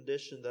sinful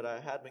condition that I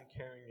had been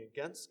carrying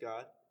against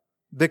God,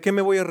 ¿de qué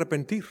me voy a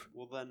arrepentir?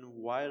 well then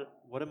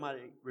what am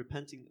I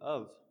repenting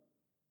of?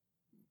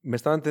 ¿Me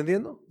están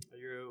entendiendo? Are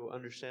you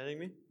understanding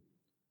me?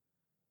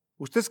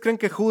 ¿Ustedes creen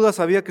que Judas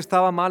sabía que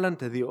estaba mal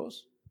ante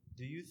Dios?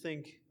 Do you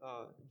think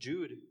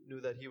Jude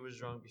knew that he was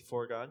wrong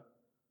before God?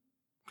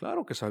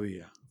 Claro que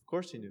sabía. Of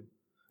course he knew.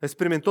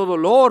 Experimentó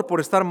dolor por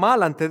estar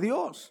mal ante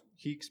Dios.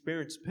 He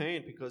experienced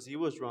pain because he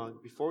was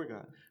wrong before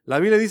God. La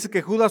Biblia dice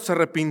que Judas se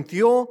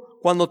arrepintió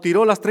cuando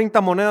tiró las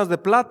 30 monedas de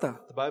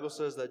plata. The Bible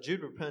says that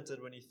Jude repented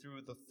when he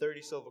threw the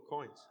 30 silver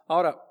coins.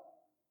 Ahora,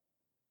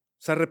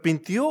 ¿se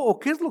arrepintió o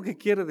qué es lo que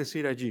quiere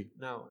decir allí?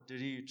 Now,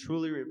 did he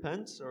truly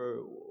repent,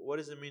 or what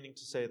is it meaning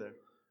to say there?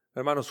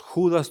 Hermanos,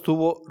 Judas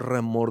tuvo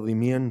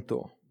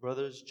remordimiento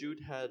Brothers,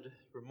 Jude had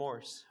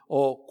remorse,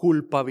 o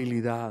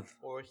culpabilidad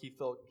or he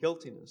felt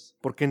guiltiness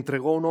porque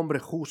entregó a un hombre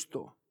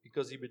justo.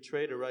 because he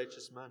betrayed a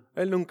righteous man.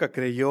 Él nunca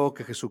creyó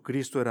que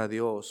Jesucristo era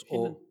Dios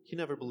He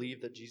never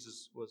believed that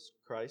Jesus was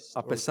Christ, a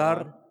or God,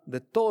 pesar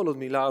de todos los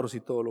milagros y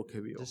todo lo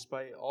que vio.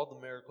 despite all the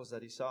miracles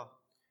that he saw.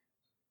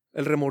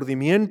 El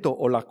remordimiento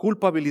o la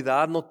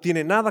culpabilidad no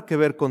tiene nada que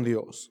ver con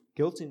Dios.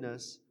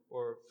 Guiltiness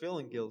or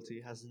feeling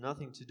guilty has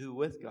nothing to do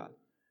with God.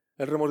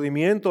 El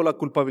remordimiento o la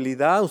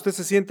culpabilidad, usted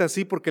se siente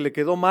así porque le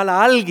quedó mal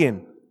a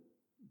alguien,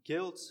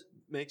 Guilt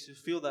makes you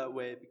feel that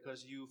way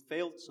because you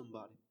failed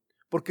somebody,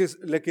 porque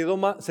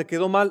se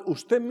quedó mal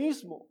usted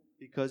mismo.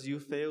 because you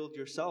failed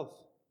yourself.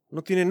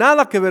 No tiene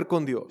nada que ver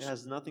con It Dios.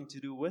 has nothing to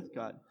do with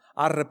God.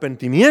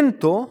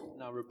 Arrepentimiento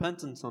Now,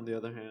 repentance, on the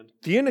other hand,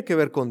 tiene que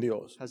ver con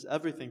Dios, has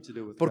everything to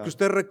do with porque God.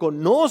 usted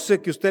reconoce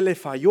que usted le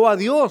falló a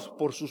Dios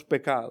por sus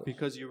pecados.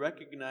 Because you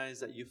recognize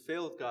that you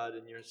failed God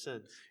in your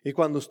sins. Y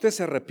cuando usted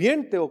se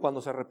arrepiente o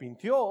cuando se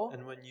arrepintió,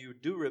 And when you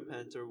do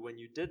repent, or when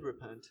you did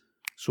repent,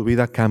 su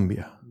vida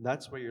cambia.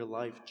 that's where your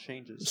life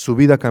changes. Su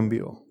vida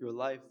cambió. Your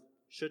life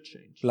should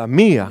change. La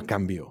mía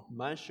cambió.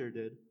 Mine sure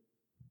did.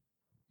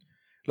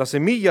 La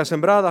semilla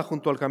sembrada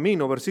junto al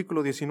camino,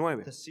 versículo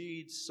 19. The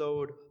seed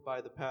sowed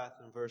by the path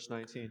in verse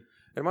 19.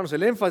 Hermanos,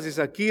 el énfasis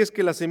aquí es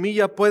que la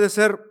semilla puede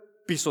ser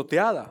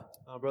pisoteada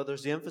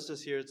Brothers, the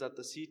emphasis here is that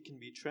the seed can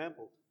be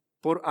trampled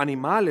por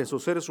animales o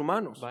seres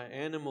humanos. by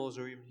animals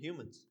or even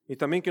humans. Y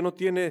también que no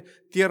tiene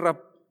tierra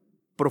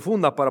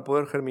profunda para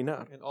poder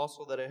germinar. And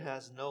also that it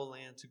has no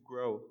land to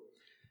grow.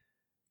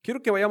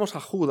 Quiero que vayamos a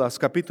Judas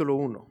capítulo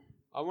 1.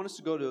 I want us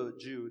to go to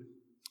Jude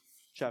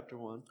chapter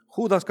 1.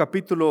 Judas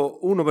capítulo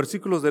 1,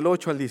 versículos del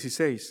 8 al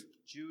 16.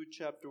 Jude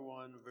chapter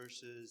 1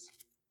 verses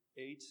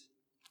 8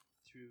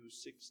 through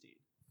 16.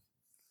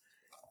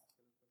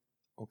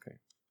 Okay.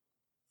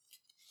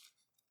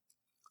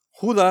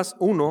 Judas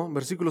 1,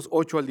 versículos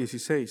 8 al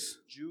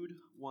 16. Jude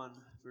 1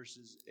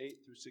 verses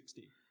 8 through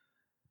 16.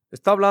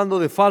 Está hablando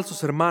de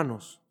falsos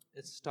hermanos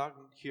It's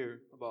talking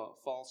here about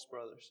false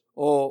brothers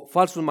o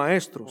falsos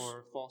maestros.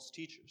 or false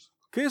teachers.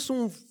 ¿Qué es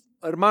un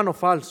hermano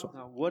falso?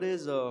 Now, what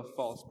is a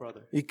false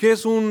brother? ¿Y qué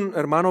es un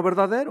hermano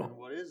verdadero? And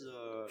what is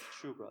a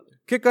true brother?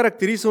 ¿Qué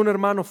caracteriza un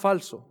hermano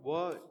falso?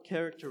 What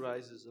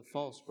characterizes a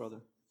false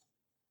brother?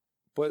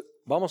 Pues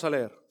vamos a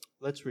leer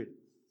Let's read.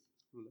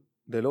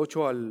 del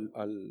 8 al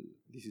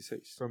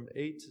 16. From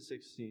 8 to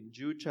 16.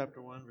 Jude chapter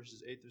 1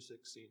 verses 8 through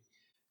 16.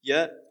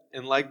 Yet,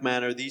 in like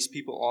manner, these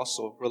people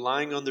also,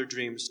 relying on their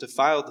dreams,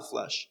 defile the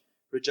flesh,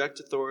 reject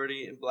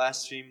authority, and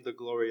blaspheme the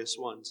glorious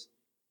ones.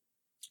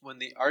 When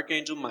the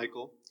archangel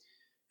Michael,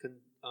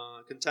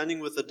 contending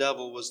with the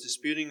devil, was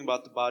disputing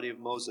about the body of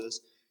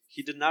Moses,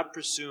 he did not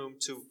presume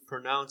to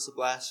pronounce a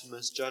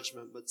blasphemous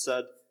judgment, but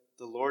said,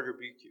 "The Lord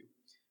rebuke you."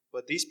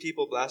 But these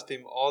people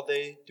blaspheme all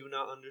they do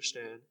not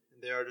understand,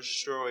 and they are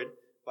destroyed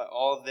by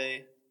all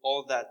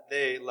that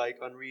they, like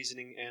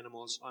unreasoning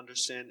animals,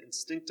 understand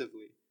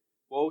instinctively.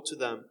 Woe to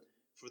them,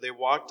 For they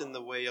walked in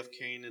the way of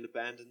Cain and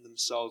abandoned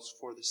themselves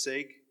for the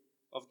sake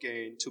of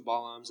gain to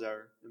Balaam's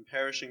error and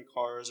perishing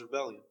Korah's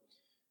rebellion.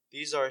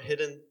 These are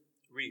hidden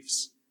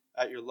reefs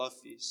at your love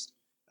feast,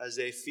 as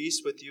they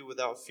feast with you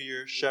without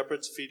fear,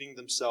 shepherds feeding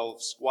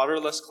themselves,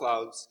 waterless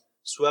clouds,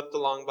 swept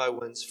along by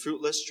winds,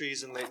 fruitless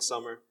trees in late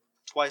summer,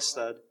 twice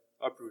dead,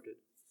 uprooted,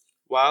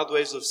 wild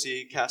waves of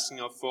sea casting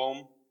up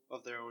foam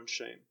of their own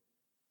shame,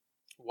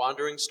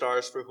 wandering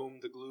stars for whom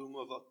the gloom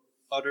of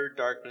utter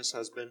darkness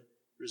has been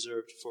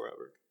reserved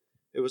forever.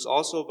 It was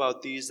also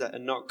about these that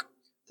Enoch,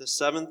 the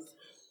seventh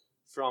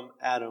from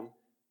Adam,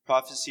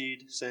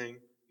 prophesied, saying,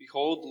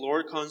 Behold, the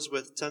Lord comes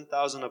with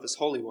 10,000 of his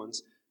holy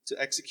ones, to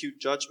execute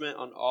judgment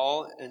on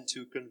all and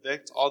to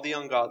convict all the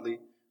ungodly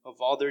of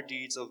all their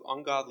deeds of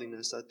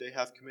ungodliness that they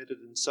have committed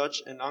in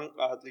such an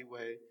ungodly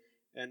way,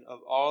 and of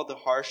all the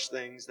harsh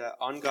things that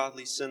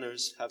ungodly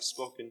sinners have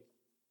spoken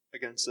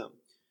against them.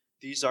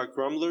 These are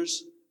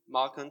grumblers,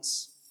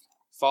 malcontents,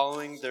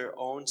 following their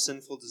own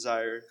sinful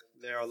desire.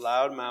 They are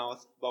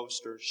loud-mouthed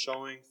boasters,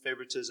 showing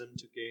favoritism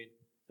to gain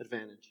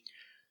advantage.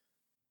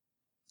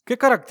 ¿Qué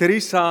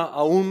caracteriza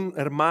a un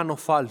hermano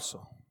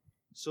falso?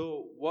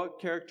 So, what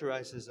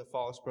characterizes a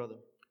false brother?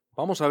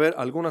 Vamos a ver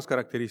algunas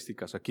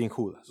características aquí en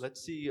Judas.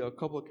 Let's see a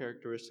couple of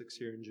characteristics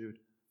here in Jude.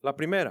 La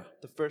primera,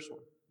 The first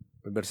one,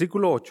 el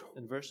versículo 8,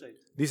 in verse 8,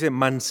 dice,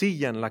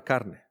 mancillan la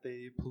carne.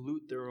 they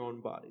pollute their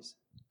own bodies.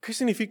 ¿Qué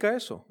significa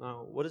eso?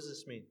 Now, what does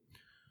this mean?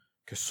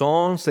 Que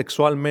son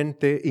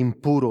sexualmente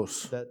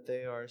impuros, That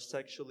they are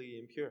sexually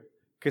impure,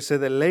 que se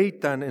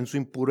deleitan en su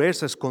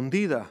impureza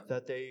escondida.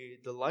 that they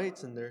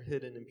delight in their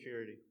hidden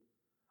impurity.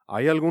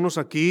 ¿Hay algunos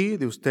aquí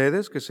de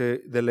ustedes que se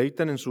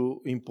deleitan en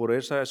su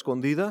impureza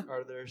escondida?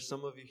 Are there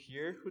some of you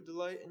here who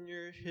delight in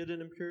your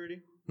hidden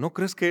impurity? ¿No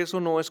crees que eso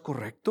no es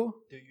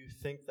correcto? Do you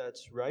think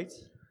that's right?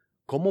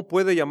 ¿Cómo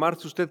puede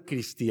llamarse usted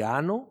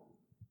cristiano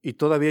y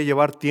todavía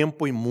llevar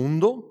tiempo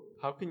inmundo?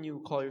 How can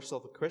you call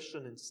yourself a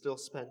Christian and still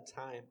spend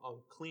time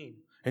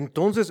unclean?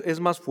 Entonces, ¿es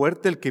más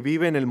fuerte el que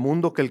vive en el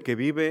mundo que el que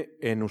vive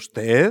en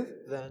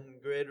usted? Then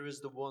greater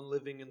is the one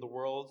living in the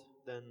world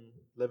than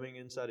living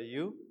inside of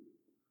you.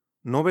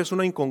 ¿No ves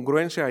una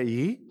incongruencia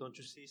ahí? Don't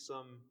you see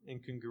some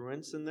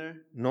incongruence in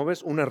there? ¿No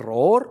ves un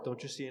error?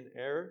 Don't you see an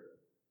error?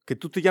 Que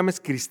tú te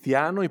llames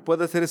cristiano y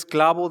puedes ser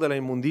esclavo de la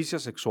inmundicia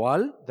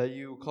sexual, That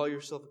you call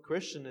yourself a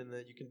Christian and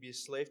that you can be a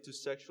slave to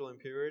sexual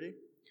impurity?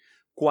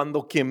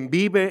 cuando quien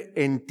vive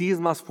en ti es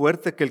más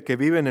fuerte que el que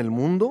vive en el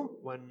mundo.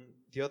 When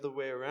the other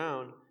way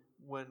around,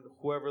 when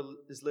whoever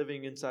is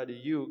living inside of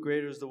you,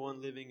 greater is the one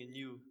living in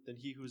you than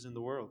he who's in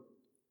the world.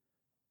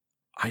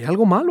 Hay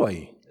algo malo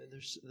ahí.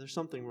 There's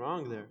something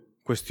wrong there.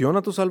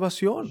 Cuestiona tu You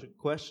salvación. should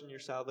question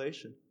your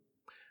salvation.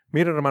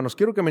 Miren, hermanos,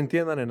 quiero que me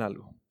entiendan en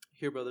algo.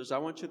 Here, brothers, I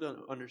want you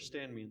to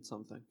understand me in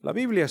something. La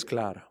Biblia es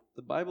clara.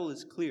 The Bible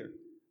is clear.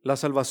 La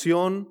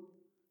salvación,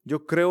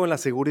 yo creo en la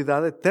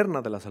seguridad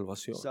eterna de la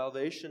salvación.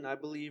 Salvation, I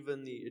believe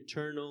in the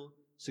eternal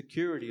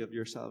security of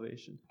your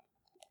salvation.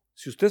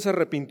 Si usted se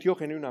arrepintió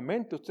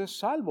genuinamente, usted es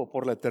salvo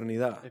por la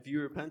eternidad. If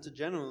you repent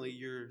genuinely,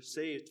 you're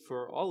saved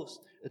for all of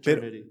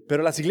Pero, eternity.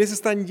 pero las iglesias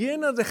están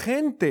llenas de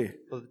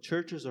gente But the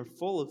churches are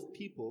full of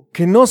people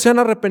que no se han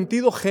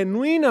arrepentido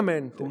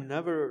genuinamente who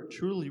never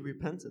truly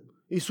repented,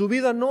 y su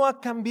vida no ha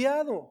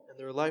cambiado and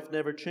their life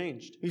never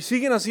changed, y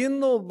siguen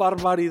haciendo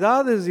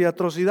barbaridades y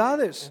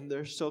atrocidades. and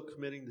they're still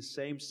committing the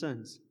same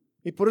sins.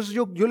 Y por eso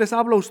yo les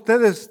hablo a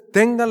ustedes,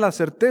 tengan la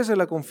certeza,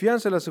 la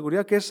confianza y la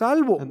seguridad que es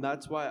salvo. And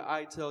that's why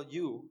I tell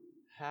you,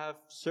 have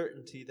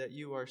certainty that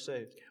you are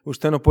saved.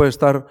 Usted no puede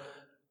estar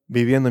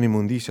viviendo en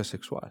inmundicia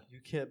sexual, You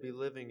can't be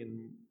living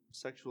in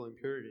sexual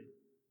impurity,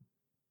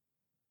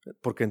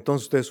 porque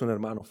entonces usted es un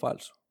hermano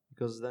falso.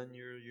 because then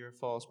you're a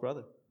false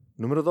brother.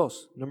 Número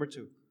 2, Number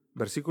 2,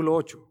 versículo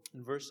 8.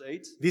 in verse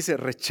 8, Dice,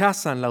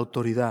 rechazan la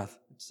autoridad.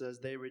 it says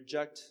they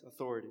reject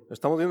authority.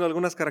 Estamos viendo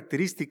algunas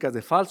características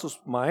de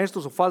falsos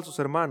maestros o falsos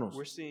hermanos.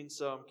 We're seeing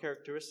some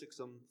characteristics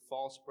of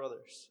false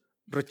brothers.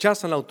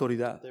 Rechazan la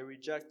autoridad. They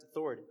reject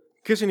authority.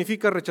 ¿Qué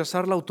significa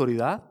rechazar la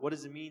autoridad? What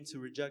does it mean to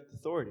reject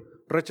authority?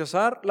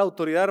 Rechazar la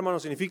autoridad, hermano,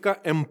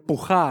 significa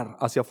empujar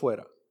hacia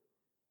afuera,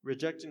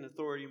 Rejecting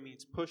authority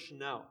means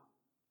pushing out,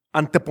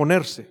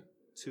 anteponerse.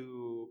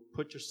 to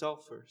put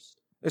yourself first.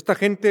 Esta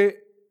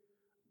gente,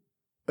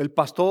 el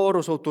pastor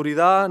o su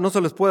autoridad, no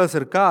se les puede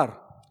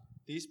acercar.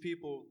 These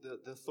people,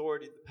 the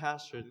authority, the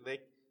pastor,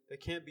 they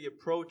can't be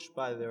approached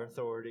by their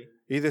authority,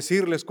 Y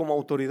decirles como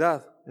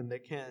autoridad, and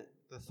the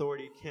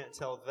authority can't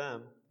tell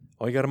them,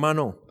 oiga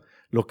hermano,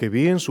 lo que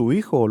vi en su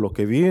hijo o lo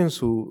que vi en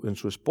su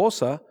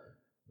esposa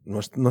no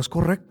es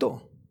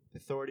correcto. the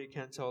authority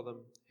can't tell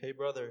them, hey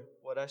brother,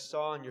 what I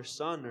saw in your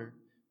son or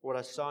what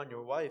I saw in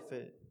your wife,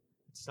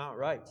 it's not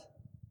right.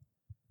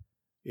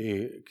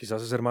 Y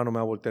quizás ese hermano me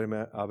va a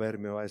voltear a ver,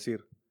 me va a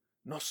decir,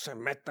 no se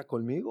meta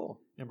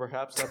conmigo. And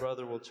perhaps that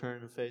brother will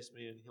turn and face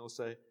me and he'll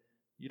say,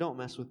 you don't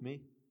mess with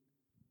me.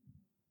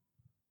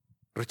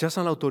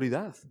 Rechazan la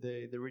autoridad,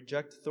 They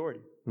reject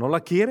authority. no la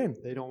quieren.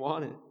 They don't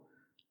want it.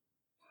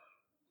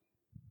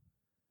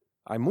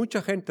 Hay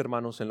mucha gente,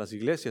 hermanos, en las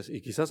iglesias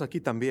y quizás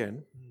aquí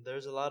también,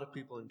 There's a lot of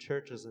people in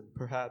churches and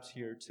perhaps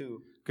here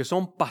too que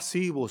son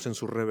pasivos en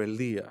su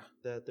rebeldía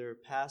that they're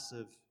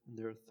passive in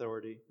their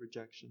authority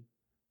rejection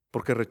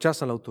porque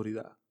rechazan la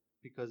autoridad.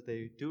 because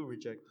they do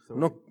reject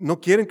authority. No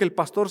quieren que el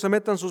pastor se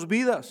meta en sus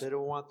vidas. They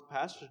don't want the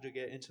pastor to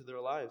get into their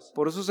lives.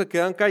 Por eso se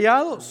quedan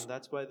callados. And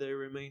that's why they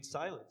remain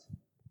silent.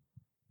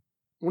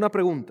 Una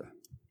pregunta.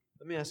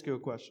 Let me ask you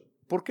a question.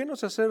 ¿Por qué no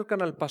se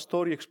acercan al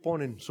pastor y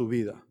exponen su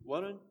vida?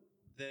 Why don't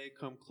they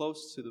come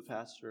close to the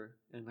pastor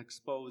and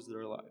expose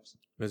their lives?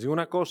 Les digo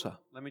una cosa.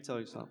 Let me tell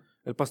you something.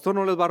 El pastor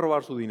no les va a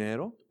robar su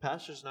dinero. The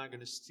pastor's not going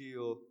to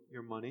steal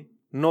your money.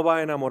 No va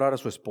a enamorar a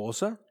su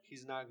esposa.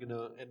 He's not going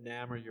to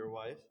enamor your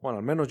wife, Bueno,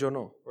 al menos yo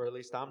no. or at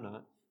least I'm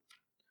not.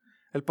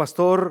 El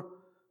pastor...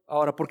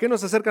 Ahora, ¿por qué no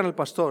se acercan al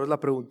pastor? Es la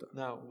pregunta.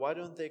 Now, why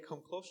don't they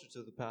come closer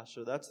to the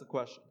pastor? That's the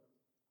question.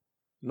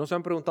 ¿No se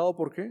han preguntado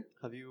por qué?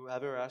 Have you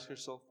ever asked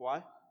yourself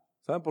why?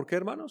 ¿Saben por qué,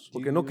 hermanos?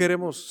 Porque no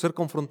queremos ser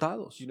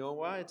confrontados. Do you know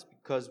why? It's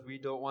because we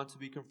don't want to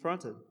be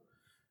confronted.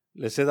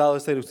 Les he dado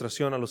esta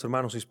ilustración a los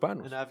hermanos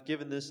hispanos. And I've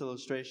given this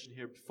illustration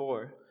here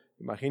before.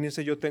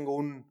 Imagínense, yo tengo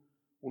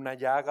una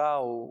llaga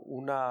o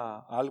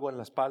algo en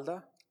la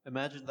espalda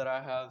Imagine that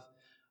I have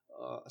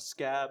a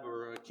scab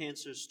or a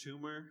cancerous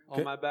tumor on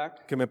Okay. my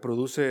back que me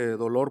produce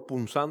dolor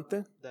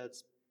punzante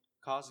that's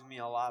causing me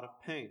a lot of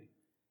pain.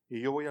 y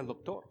yo voy al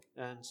doctor.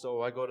 And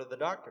so I go to the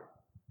doctor.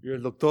 Y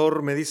el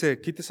doctor me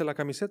dice, quítese la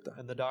camiseta.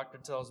 And the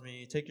doctor tells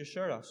me, take your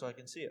shirt off so I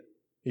can see it.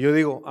 Y yo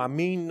digo, a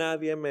mí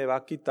nadie me va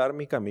a quitar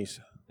mi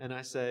camisa. And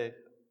I say,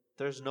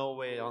 there's no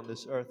way on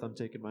this earth I'm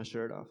taking my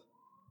shirt off.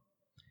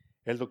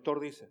 El doctor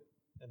dice,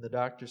 And the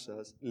doctor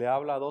says, le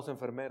habla a dos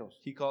enfermeros.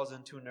 he calls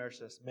in two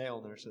nurses,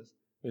 male nurses.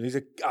 Y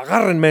dice,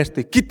 agárrenme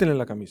y quítenle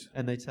la camisa.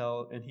 And he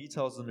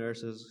tells the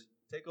nurses,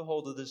 take a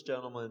hold of this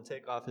gentleman and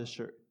take off his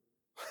shirt.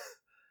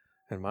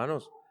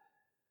 Hermanos,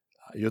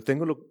 yo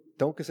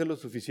tengo que ser lo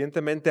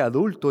suficientemente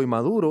adulto y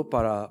maduro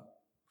para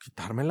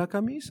quitarme la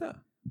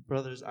camisa.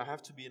 Brothers, I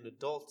have to be an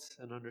adult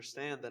and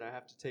understand that I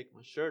have to take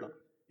my shirt off.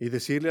 Y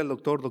decirle al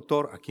doctor,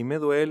 doctor, aquí me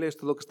duele,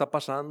 esto es lo que está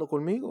pasando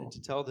conmigo. And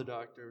to tell the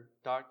doctor,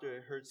 doctor,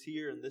 it hurts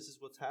here and this is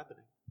what's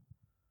happening.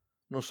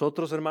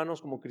 Nosotros,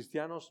 hermanos, como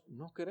cristianos,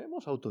 no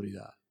queremos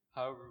autoridad.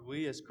 However,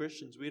 we as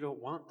Christians, we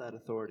don't want that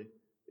authority.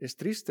 Es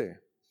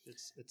triste.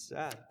 It's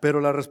sad.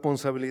 Pero la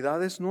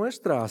responsabilidad es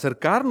nuestra,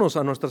 acercarnos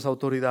a nuestras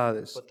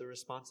autoridades But the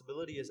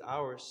responsibility is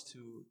ours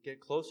to get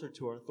closer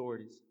to our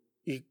authorities,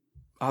 y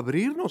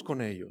abrirnos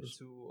con and ellos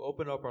to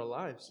open up our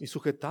lives, y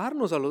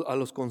sujetarnos a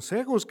los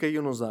consejos que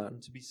ellos nos dan.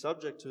 and to be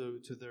subject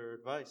to their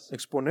advice,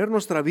 Exponer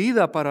nuestra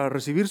vida para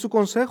recibir su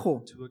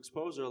consejo. to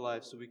expose our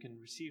lives so we can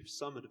receive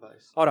some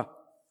advice. Ahora,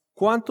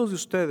 ¿cuántos de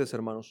ustedes,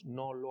 hermanos,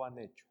 no lo han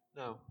hecho?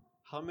 Now,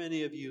 how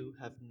many of you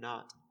have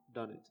not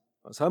done it?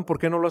 ¿Saben por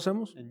qué no lo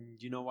hacemos? And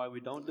do you know why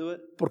we don't do it?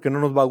 Porque no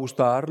nos va a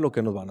gustar lo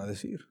que nos van a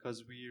decir.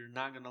 Because we're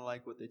not going to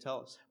like what they tell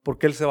us.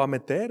 Porque Él se va a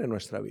meter en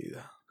nuestra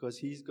vida. Because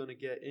He's going to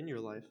get in your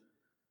life.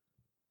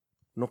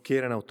 No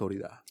quieren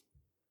autoridad.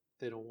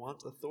 They don't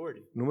want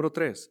authority. Número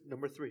 3.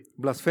 Number 3,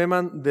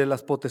 Blasfeman de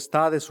las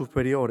potestades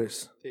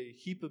superiores. they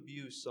heap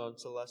abuse on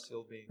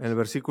celestial beings. En el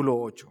versículo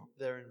 8.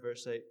 There in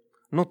verse 8,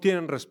 No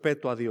tienen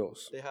respeto a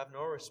Dios. they have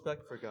no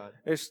respect for God.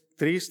 Es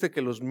triste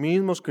que los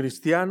mismos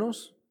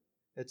cristianos,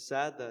 It's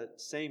sad that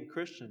same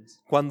Christians,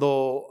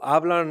 cuando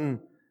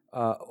hablan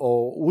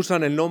o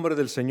usan el nombre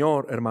del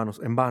Señor, hermanos,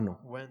 en vano.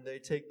 when they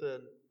take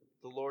the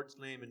Lord's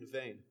name in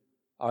vain.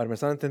 A ver, ¿me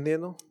están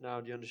entendiendo? Now,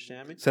 do you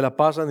understand me? Se la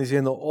pasan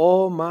diciendo,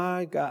 oh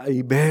my God,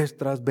 y vez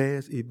tras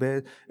vez y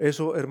vez.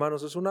 Eso,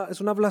 hermanos, es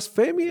una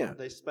blasfemia.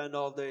 They spend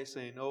all day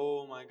saying,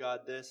 "Oh my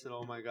God, this and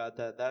oh my God,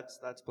 that."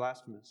 That's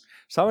blasphemous.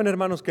 ¿Saben,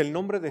 hermanos, que el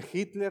nombre de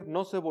Hitler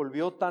no se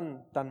volvió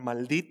tan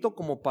maldito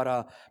como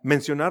para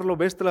mencionarlo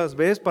vez tras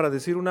vez, para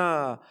decir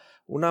una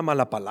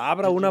mala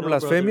palabra, Did you una know,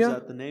 brothers, blasfemia?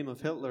 that the name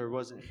of Hitler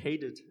wasn't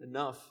hated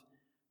enough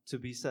to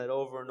be said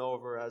over and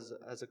over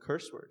as a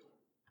curse word?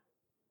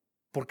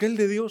 Porque el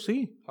de Dios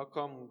sí. How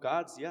come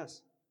God's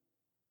yes?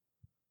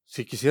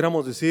 Si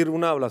quisiéramos decir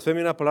una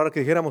blasfemia, una palabra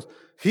que dijéramos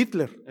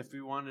Hitler. If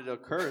we wanted a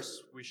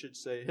curse, we should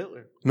say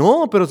Hitler.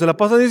 No, pero se la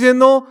pasan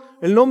diciendo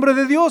el nombre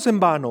de Dios en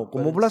vano,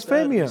 como But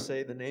instead, blasfemia. we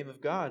say the name of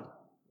God.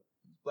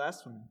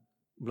 Blasphemy.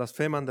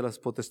 Blasfeman de las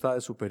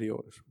potestades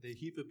superiores. They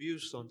heap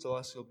abuse on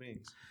celestial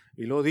beings.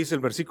 Y luego dice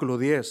el versículo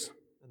 10,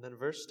 And then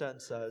verse 10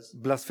 says,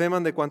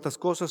 blasfeman de cuantas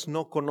cosas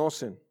no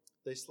conocen.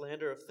 they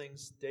slander of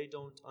things they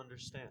don't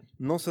understand.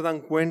 No se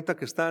dan cuenta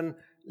que están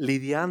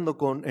lidiando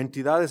con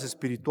entidades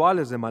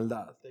espirituales de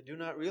maldad. They do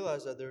not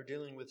realize that they're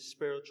dealing with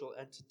spiritual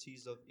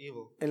entities of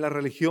evil En la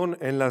religión,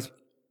 en las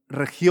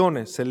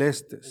regiones in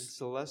celestes,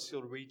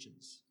 celestial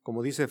regions,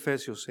 como dice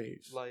Efesios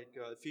 6. like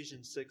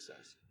Ephesians 6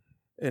 says.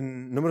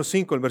 En número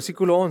 5, el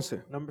versículo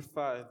 11, Number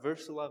 5,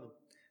 verse 11.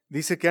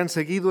 dice que han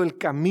seguido el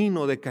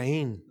camino de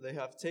Caín. They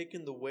have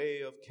taken the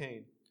way of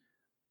Cain.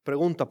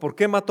 Pregunta, ¿por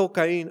qué mató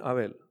Caín a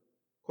Abel?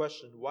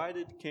 Question, why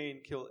did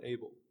Cain kill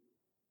Abel?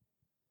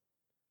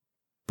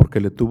 Porque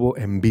le tuvo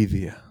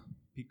envidia.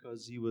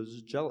 Because he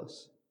was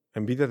jealous.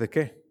 ¿Envidia de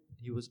qué?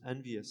 He was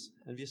envious.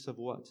 Envious of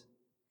what?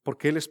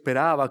 porque él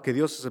esperaba que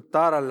Dios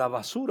aceptara la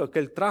basura que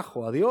él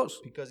trajo a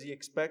Dios. because he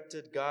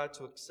expected God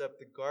to accept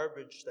the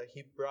garbage that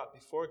he brought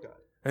before God.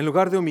 En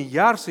lugar de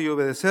humillarse y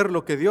obedecer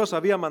lo que Dios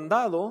había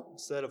mandado,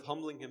 Instead of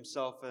humbling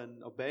himself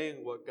and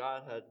obeying what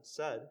God had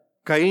said,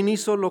 Caín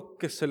hizo lo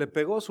que se le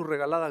pegó a su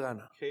regalada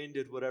gana. Cain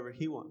did whatever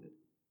he wanted.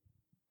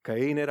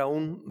 Caín era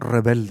un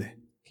rebelde.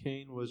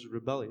 Cain was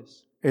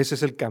rebellious, Ese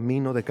es el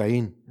camino de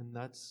Caín. and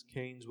that's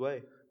Cain's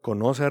way.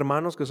 ¿Conoce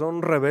hermanos que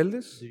son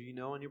rebeldes? Do you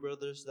know any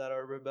brothers that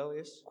are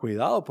rebellious?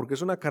 Cuidado, porque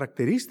es una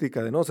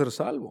característica de no ser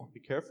salvo.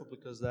 Be careful,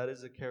 because that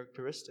is a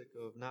characteristic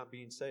of not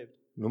being saved.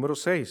 Número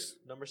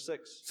 6. Number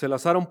 6, Se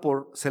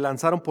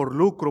lanzaron por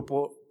lucro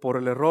por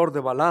el error de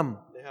Balaam.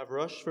 they have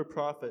rushed for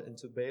profit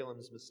into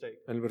Balaam's mistake.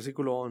 En el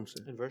versículo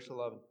 11. In verse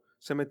 11,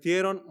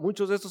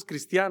 Muchos de estos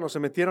cristianos se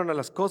metieron a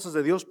las cosas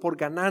de Dios por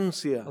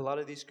ganancia, a lot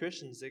of these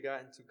Christians, they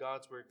got into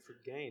God's work for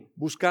gain,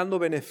 buscando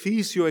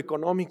beneficio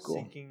económico.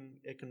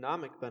 seeking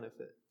economic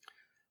benefit.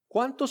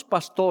 ¿Cuántos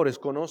pastores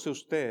conoce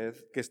usted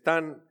que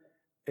están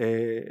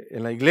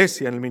en la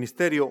iglesia, en el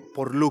ministerio,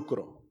 por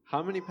lucro?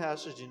 How many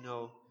pastors do you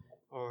know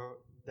or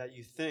that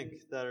you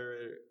think that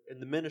are in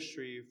the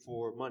ministry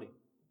for money?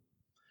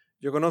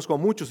 Yo conozco a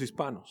muchos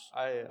hispanos.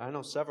 I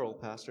know several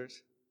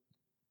pastors.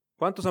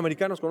 ¿Cuántos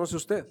americanos conoce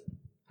usted?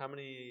 How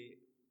many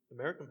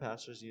American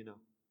pastors do you know?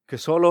 Que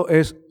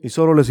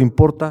solo les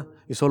importa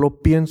y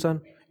solo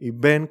piensan y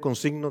ven con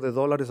signo de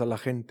dólares a la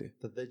gente.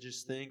 That they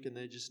just think and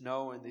they just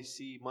know and they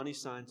see money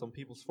signs on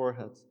people's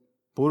foreheads.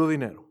 Puro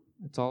dinero.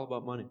 It's all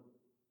about money.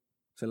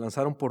 Se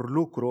lanzaron por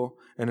lucro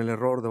en el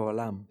error de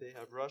Balaam. They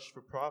have rushed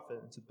for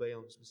profit into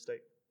Balaam's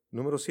mistake.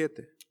 Número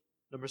 7.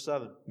 Number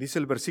 7, Dice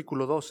el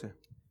versículo 12.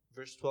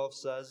 verse 12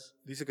 says,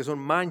 Dice que son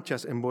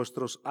manchas en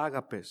vuestros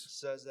ágapes.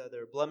 says that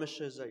there are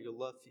blemishes at your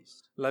love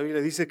feast. La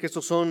Biblia dice que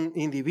estos son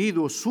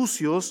individuos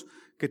sucios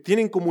que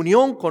tienen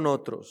comunión con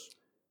otros.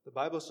 The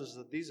Bible says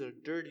that these are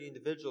dirty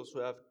individuals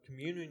who have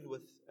communion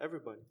with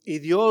everybody. Y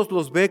Dios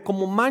los ve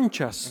como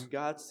manchas. And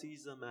God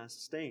sees them as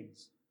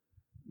stains.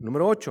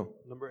 Número 8.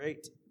 Number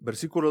 8,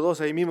 Versículo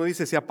 12. Ahí mismo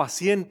dice, se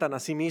apacientan a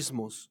sí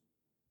mismos.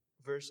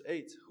 verse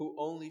 8, who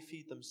only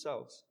feed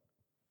themselves.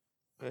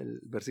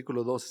 El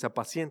versículo 12. Se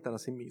apacientan a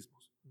sí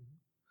mismos.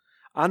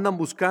 Andan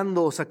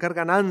buscando sacar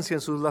ganancia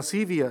en sus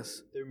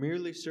lascivias, They're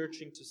merely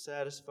searching to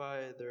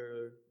satisfy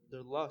their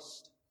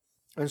lust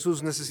en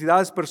sus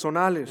necesidades and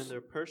personales.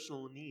 their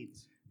personal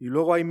needs. Y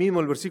luego ahí mismo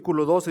el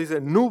versículo 12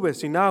 dice, nubes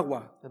sin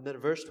agua. And then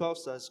verse 12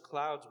 says,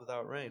 clouds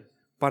without rain.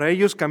 Para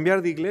ellos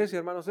cambiar de iglesia,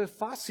 hermanos, es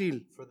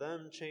fácil. For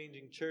them,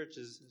 changing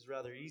churches is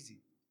rather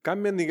easy.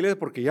 Cambian de iglesia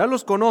porque ya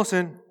los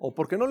conocen o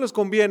porque no les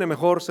conviene,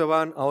 mejor se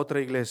van a otra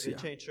They iglesia.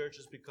 change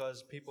churches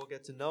because people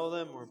get to know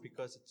them or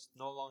because it's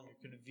no longer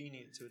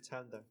convenient to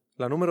attend them.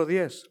 La número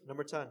 10.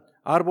 Number 10,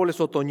 Árboles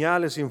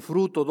otoñales sin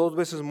fruto, 2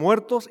 veces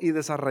muertos y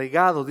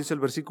desarraigados, dice el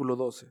versículo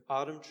 12.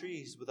 autumn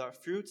trees without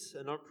fruits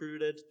and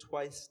uprooted,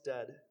 twice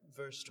dead.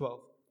 Verse 12.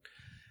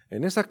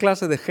 En esa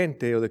clase de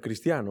gente o de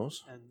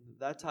cristianos, And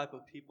that type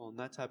of people and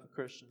that type of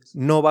Christians,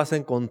 no vas a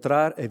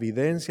encontrar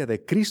evidencia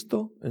de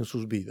Cristo en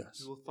sus vidas.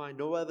 you will find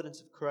no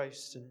evidence of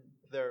Christ in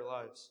their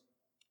lives.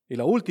 Y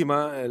la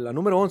última, la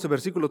número 11,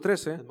 versículo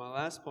 13. And my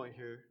last point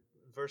here,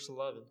 verse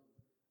 11,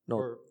 No,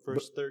 or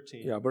verse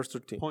 13, verse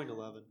 13. point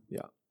 11.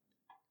 Yeah.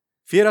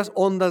 Fieras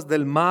ondas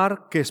del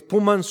mar que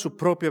espuman su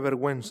propia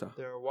vergüenza.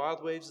 There are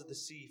wild waves of the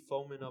sea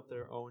foaming up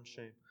their own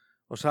shame.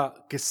 O sea,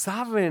 que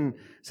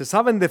se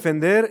saben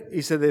defender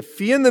y se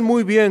defienden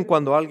muy bien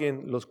cuando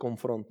alguien los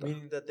confronta.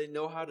 Meaning that they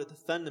know how to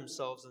defend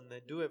themselves and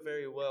they do it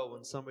very well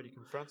when somebody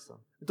confronts them.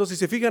 Entonces,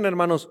 si se fijan,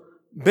 hermanos,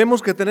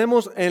 vemos que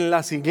tenemos en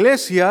las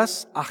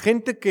iglesias a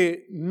gente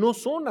que no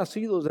son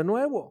nacidos de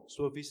nuevo.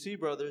 So if you see,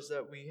 brothers,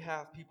 that we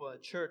have people at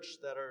church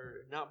that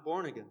are not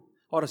born again.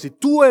 Ahora, si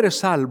tú eres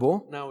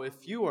salvo, Now, if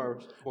you are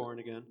born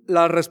again,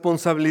 la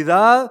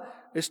responsabilidad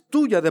es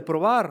tuya de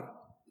probar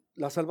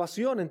la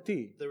salvación en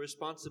ti. the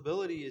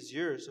responsibility is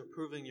yours of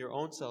proving your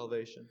own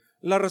salvation.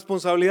 La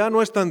responsabilidad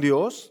no está en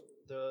Dios.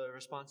 The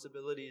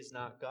responsibility is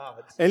not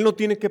God's. Él no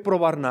tiene que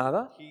probar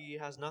nada. He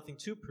has nothing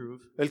to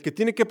prove. El que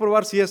tiene que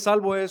probar si es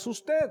salvo es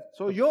usted,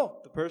 soy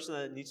yo. The person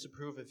that needs to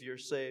prove if you're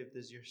saved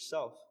is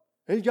yourself.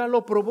 Él ya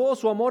lo probó,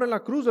 su amor en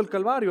la cruz del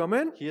Calvario,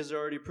 amén. He has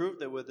already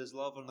proved it with his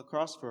love on the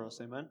cross for us.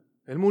 Amen.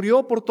 Él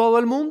murió por todo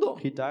el mundo.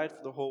 He died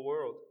for the whole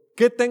world.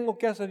 ¿Qué tengo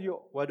que hacer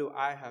yo? What do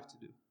I have to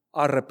do?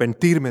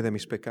 Arrepentirme de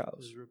mis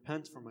pecados, Is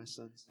repent for my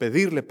sins.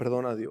 pedirle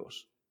perdón a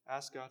Dios.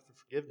 Ask God for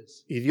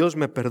forgiveness. Y Dios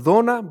me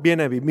perdona,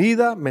 viene a mi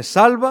vida, me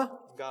salva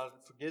God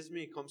forgives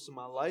me, He comes to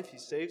my life, He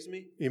saves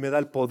me, y me da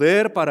el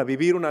poder para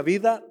vivir una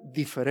vida and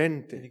He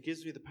diferente,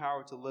 gives me the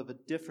power to live a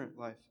different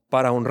life,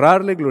 para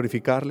honrarle y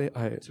glorificarle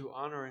a Él. to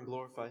honor and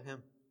glorify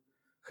Him.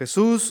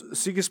 Jesús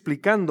sigue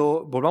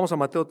explicando, volvamos a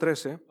Mateo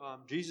 13,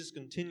 Jesus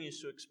continues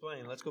to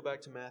explain. Let's go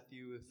back to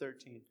Matthew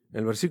 13,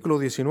 el versículo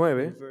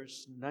 19,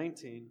 verse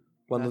 19,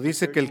 cuando Matthew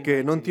dice que el 13,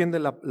 que no 19, entiende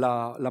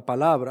la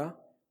palabra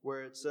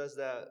where it says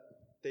that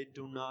they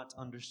do not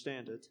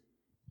understand it.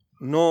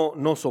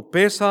 no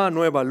sopesa,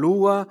 no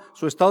evalúa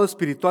su estado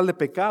espiritual de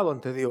pecado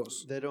ante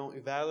Dios. They don't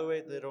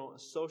evaluate, they don't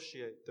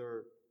associate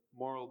their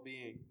moral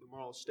being, the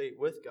moral state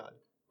with God.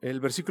 El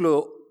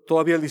versículo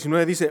todavía el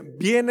 19 dice,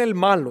 viene el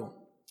malo.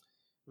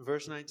 In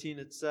verse 19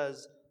 it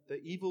says, the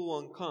evil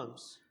one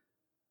comes.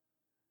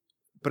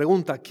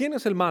 Pregunta, ¿quién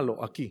es el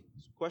malo aquí?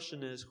 The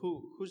question is,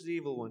 who's the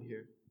evil one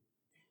here?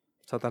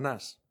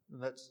 Satanás,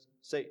 And that's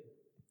Satan,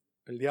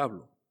 el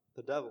diablo.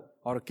 the devil.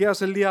 Ahora, ¿qué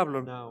hace el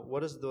diablo? Now,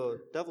 what does the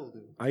devil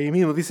do? Ahí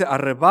mismo dice,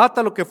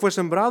 arrebata lo que fue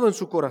sembrado en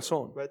su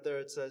corazón. Right there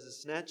it says, it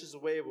snatches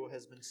away what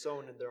has been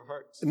sown in their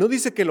hearts. No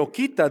dice que lo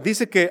quita,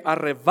 dice que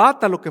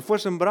arrebata lo que fue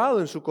sembrado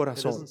en su It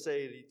corazón. doesn't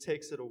say he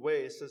takes it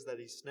away, it says that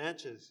he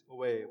snatches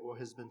away what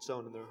has been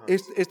sown in their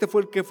hearts. Este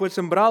fue el que fue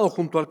sembrado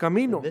junto al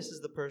camino. And this is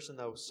the person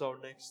that was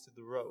sown next to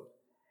the road.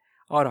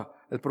 Ahora,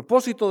 el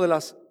propósito de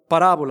las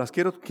parábolas,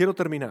 quiero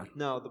terminar.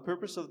 Now, the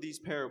purpose of these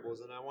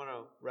parables, and I want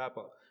to wrap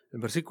up,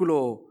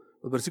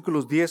 Los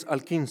versículos 10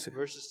 al 15.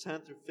 verses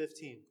 10 through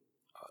 15.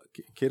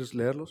 ¿Quieres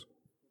leerlos?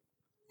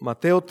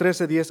 Mateo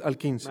 13, 10 al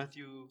 15.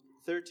 Matthew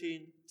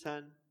 13,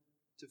 10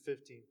 to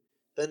 15.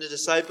 Then the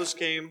disciples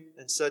came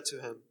and said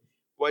to him,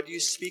 why do you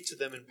speak to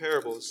them in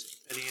parables?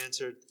 And he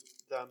answered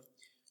them,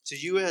 to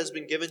you it has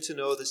been given to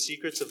know the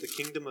secrets of the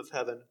kingdom of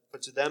heaven,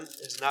 but to them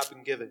it has not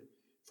been given.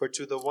 For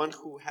to the one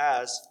who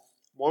has,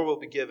 more will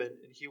be given,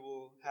 and he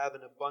will have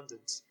an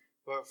abundance.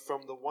 But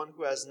from the one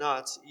who has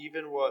not,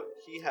 even what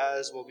he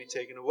has will be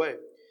taken away.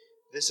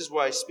 This is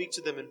why I speak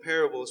to them in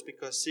parables,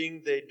 because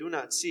seeing they do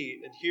not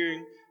see, and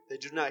hearing they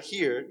do not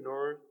hear,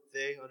 nor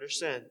they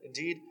understand.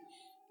 Indeed,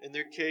 in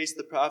their case,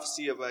 the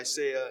prophecy of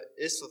Isaiah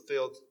is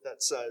fulfilled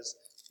that says,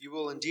 you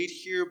will indeed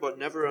hear but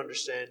never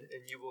understand,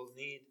 and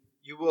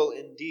you will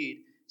indeed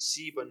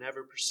see but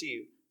never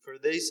perceive. For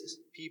these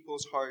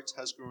people's hearts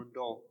has grown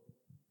dull.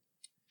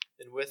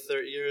 And with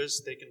their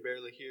ears they can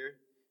barely hear,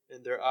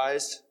 and their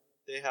eyes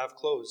they have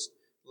closed,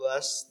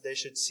 lest they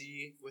should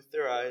see with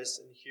their eyes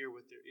and hear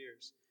with their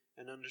ears,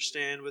 and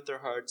understand with their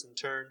hearts and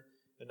turn,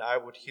 and I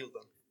would heal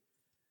them.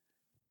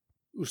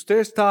 Usted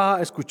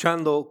está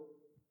escuchando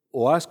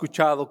o ha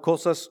escuchado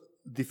cosas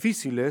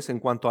difíciles en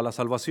cuanto a la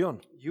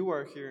salvación. You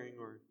are hearing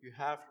or you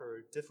have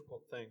heard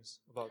difficult things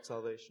about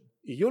salvation.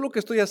 Y yo lo que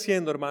estoy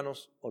haciendo,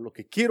 hermanos, o lo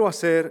que quiero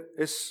hacer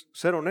es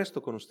ser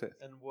honesto con usted.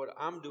 And what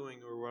I'm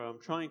doing or what I'm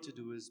trying to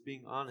do is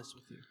being honest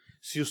with you.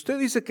 Si usted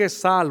dice que es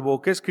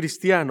salvo, que es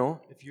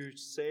cristiano, If you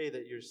say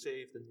that you're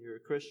saved and you're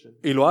a Christian,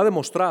 y lo ha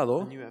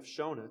demostrado, and you have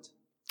shown it,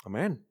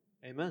 amén.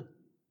 amen.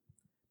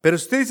 Pero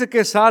si usted dice que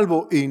es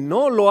salvo y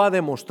no lo ha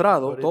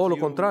demostrado, But todo lo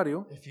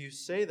contrario, if you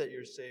say that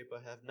you're saved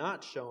but have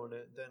not shown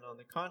it, then on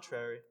the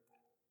contrary,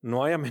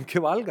 no hay amén que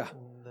valga.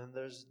 then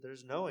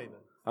there's no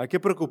amen. Hay que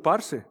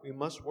preocuparse. We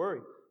must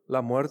worry.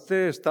 La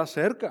muerte está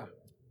cerca.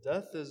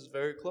 Death is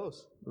very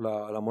close.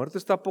 La muerte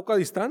está a poca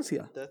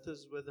distancia. Death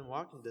is within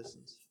walking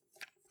distance.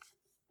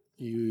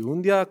 Y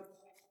un día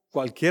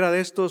cualquiera de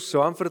estos se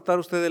va a enfrentar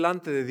usted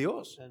delante de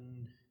Dios.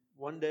 And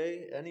one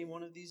day, any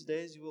one of these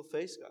days, you will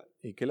face God.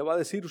 ¿Y qué le va a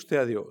decir usted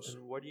a Dios?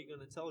 And what are you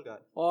going to tell God?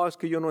 Oh, es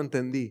que yo no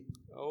entendí.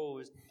 Oh,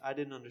 I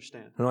didn't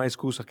understand. No hay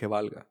excusa que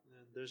valga.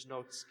 And there's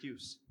no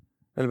excuse.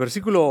 El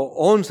versículo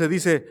 11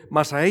 dice,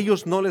 mas a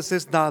ellos no les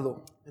es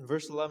dado. And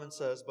verse 11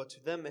 says, but to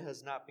them it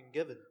has not been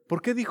given.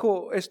 ¿Por qué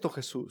dijo esto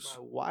Jesús?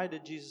 Why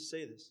did Jesus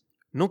say this?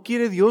 ¿No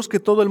quiere Dios que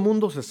todo el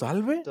mundo se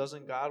salve?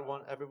 Doesn't God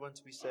want everyone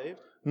to be saved?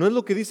 ¿No es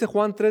lo que dice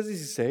Juan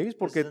 3:16?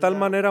 Porque de tal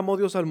manera amó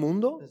Dios al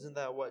mundo. Isn't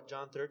that what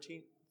John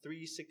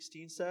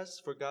 3:16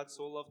 says? For God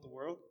so loved the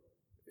world.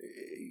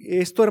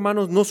 Esto,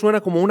 hermanos, ¿no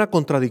suena como una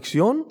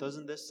contradicción?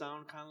 Doesn't this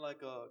sound kind of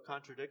like a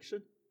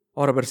contradiction?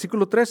 Ahora,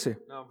 versículo 13.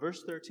 Now,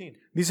 verse 13.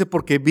 Dice,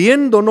 porque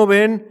viendo no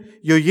ven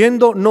y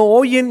oyendo no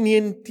oyen ni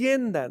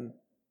entiendan.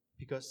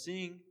 Because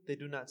seeing they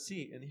do not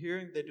see, and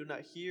hearing they do not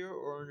hear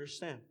or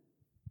understand.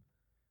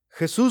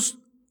 Jesús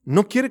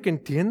no quiere que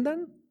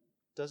entiendan.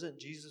 Doesn't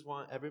Jesus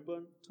want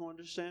everyone to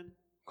understand?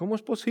 ¿Cómo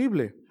es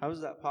posible? How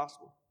is that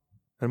possible?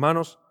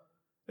 Hermanos,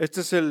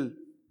 este es el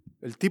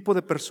tipo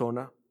de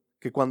persona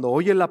que cuando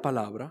oye la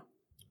palabra,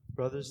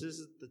 Brothers, this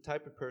is the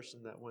type of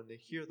person that when they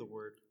hear the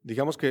word,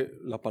 digamos que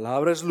la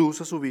palabra es luz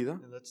a su vida,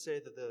 and let's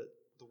say that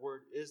the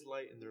word is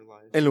light in their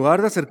lives, en lugar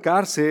de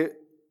acercarse,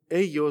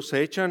 ellos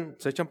se echan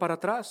para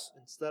atrás.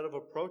 instead of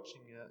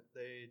approaching it,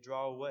 they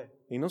draw away.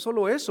 Y no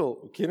solo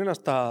eso, quieren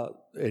hasta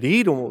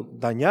herir o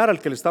dañar al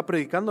que le está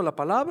predicando la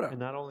palabra. And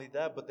not only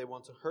that, but they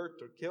want to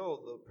hurt or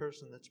kill the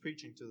person that's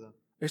preaching to them.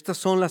 Estas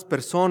son las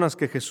personas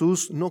que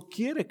Jesús no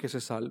quiere que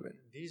se salven.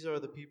 These are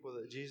the people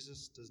that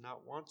Jesus does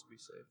not want to be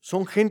saved.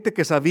 Son gente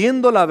que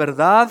sabiendo la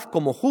verdad,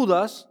 como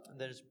Judas, And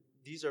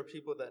these are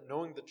people that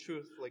knowing the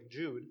truth, like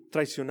Jude,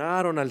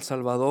 traicionaron al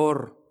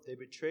Salvador, they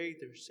betrayed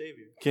their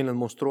Savior, quien les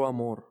mostró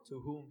amor. to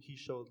whom he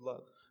showed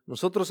love.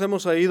 Nosotros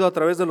hemos oído a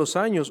través de los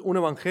años un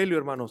evangelio,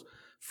 hermanos,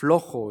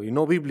 flojo y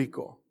no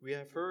bíblico. We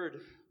have heard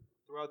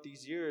throughout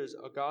these years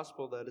a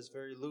gospel that is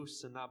very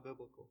loose and not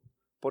biblical.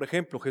 Por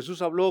ejemplo,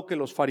 Jesús habló que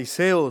los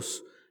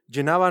fariseos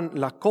llenaban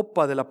la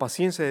copa de la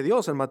paciencia de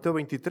Dios en Mateo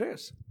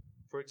 23.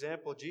 For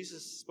example,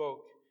 Jesus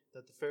spoke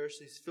that the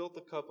Pharisees filled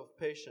the cup of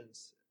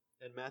patience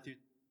in Matthew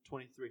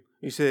 23.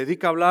 Y se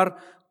dedica a hablar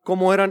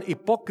cómo eran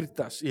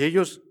hipócritas y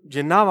ellos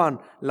llenaban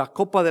la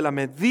copa de la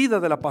medida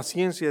de la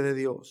paciencia de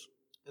Dios.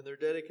 And they're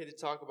dedicated to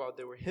talk about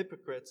they were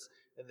hypocrites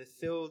and they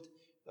filled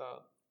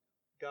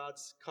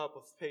God's cup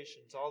of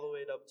patience all the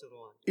way up to the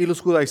line. Y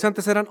los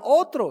judaizantes eran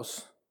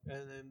otros.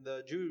 And then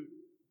the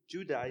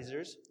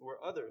Judaizers were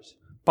others.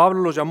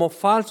 Pablo los llamó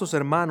falsos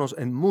hermanos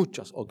en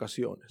muchas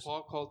ocasiones.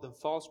 Paul called them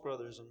false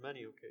brothers on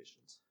many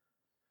occasions.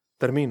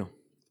 Termino.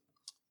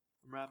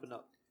 I'm wrapping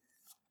up.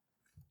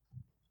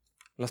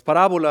 Las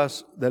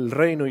parábolas del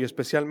reino y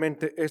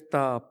especialmente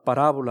esta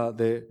parábola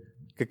de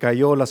que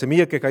cayó, la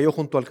semilla que cayó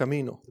junto al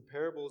camino, The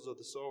parables of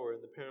the sower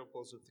and the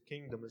parables of the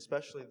kingdom,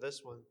 especially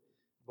this one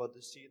about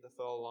the seed that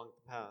fell along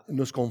the path,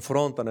 nos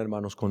confrontan,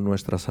 hermanos, con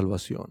nuestra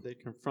salvación. they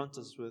confront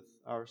us with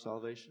our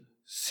salvation.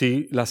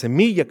 Si la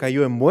semilla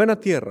cayó en buena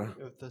tierra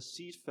If the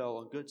seed fell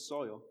on good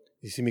soil,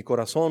 y si mi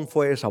corazón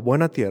fue esa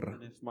buena tierra,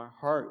 and if my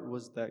heart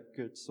was that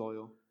good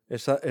soil,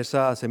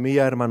 esa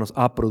semilla, hermanos,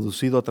 ha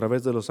producido a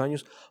través de los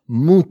años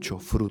mucho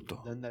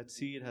fruto. then that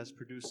seed has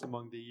produced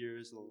among the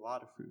years a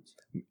lot of fruit.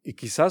 Y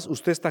quizás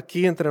usted está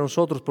aquí entre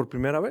nosotros por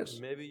primera vez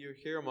Maybe you're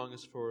here among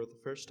us for the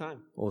first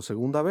time o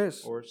segunda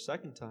vez. or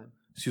second time.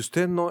 Si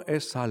usted no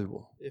es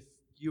salvo, If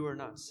you are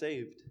not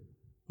saved,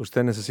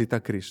 usted necesita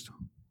a Cristo,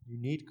 you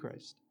need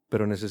Christ,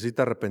 pero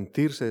necesita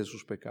arrepentirse de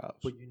sus pecados.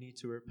 but you need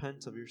to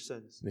repent of your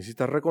sins.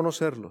 Necesita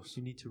reconocerlos.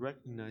 You need to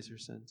recognize your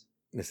sins.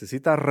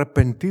 Necesita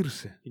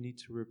arrepentirse You need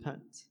to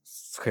repent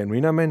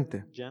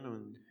genuinamente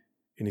genuinely,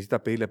 y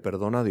necesita pedirle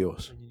perdón a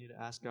Dios. and you need to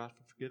ask God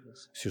for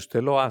forgiveness. Si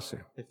usted lo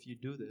hace, If you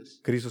do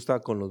this, Cristo está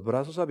con los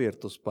brazos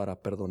abiertos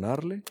para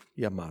perdonarle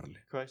y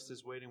amarle Christ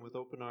is waiting with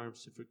open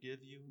arms to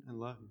forgive you and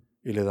love you,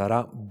 y le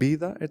dará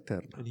vida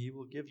eterna. and He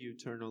will give you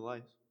eternal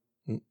life.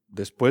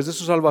 Después de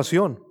su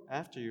salvación,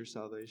 After your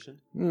salvation,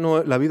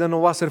 la vida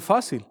no va a ser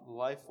fácil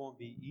life won't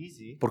be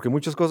easy porque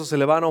muchas cosas se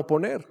le van a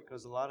oponer,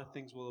 because a lot of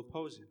things will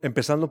oppose you,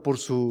 empezando por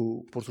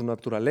su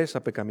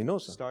naturaleza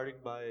pecaminosa. starting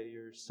by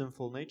your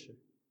sinful nature.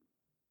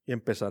 Y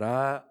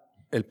empezará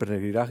el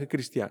peregrinaje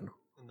cristiano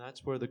And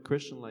that's where the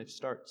Christian life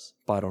starts,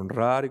 para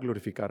honrar y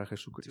glorificar a to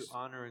Jesucristo.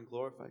 honor and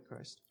glorify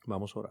Christ.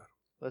 Vamos a orar.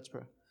 Let's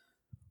pray.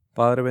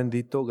 Padre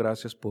bendito,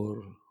 gracias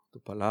por tu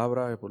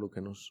palabra y por lo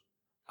que nos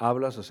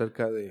hablas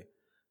acerca de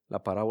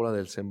la parábola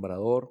del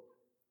sembrador.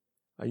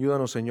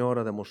 Ayúdanos, Señor,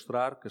 a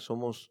demostrar que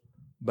somos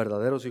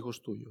verdaderos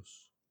hijos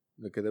tuyos,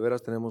 de que de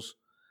veras tenemos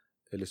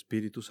el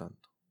Espíritu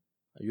Santo.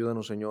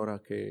 Ayúdanos, Señor, a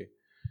que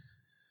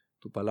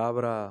tu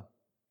palabra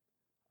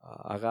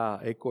haga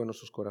eco en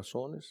nuestros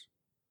corazones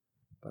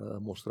para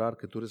demostrar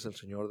que tú eres el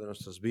Señor de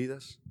nuestras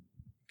vidas,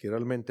 que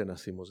realmente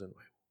nacimos de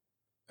nuevo.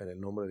 En el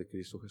nombre de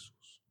Cristo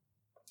Jesús.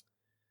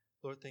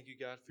 Lord, thank you,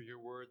 God, for your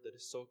word that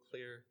is so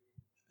clear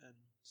and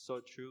so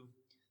true,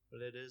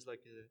 but it is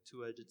like a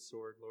two-edged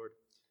sword, Lord,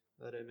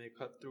 that it may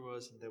cut through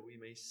us and that we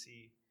may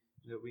see,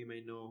 that we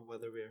may know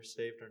whether we are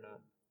saved or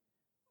not,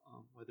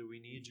 whether we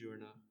need you or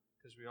not,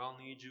 because we all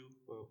need you,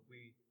 but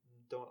we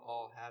don't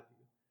all have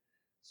you.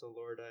 So,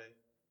 Lord, I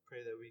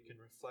pray that we can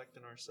reflect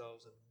in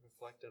ourselves and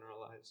reflect in our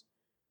lives.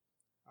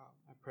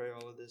 I pray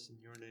all of this in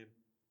your name.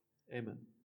 Amen.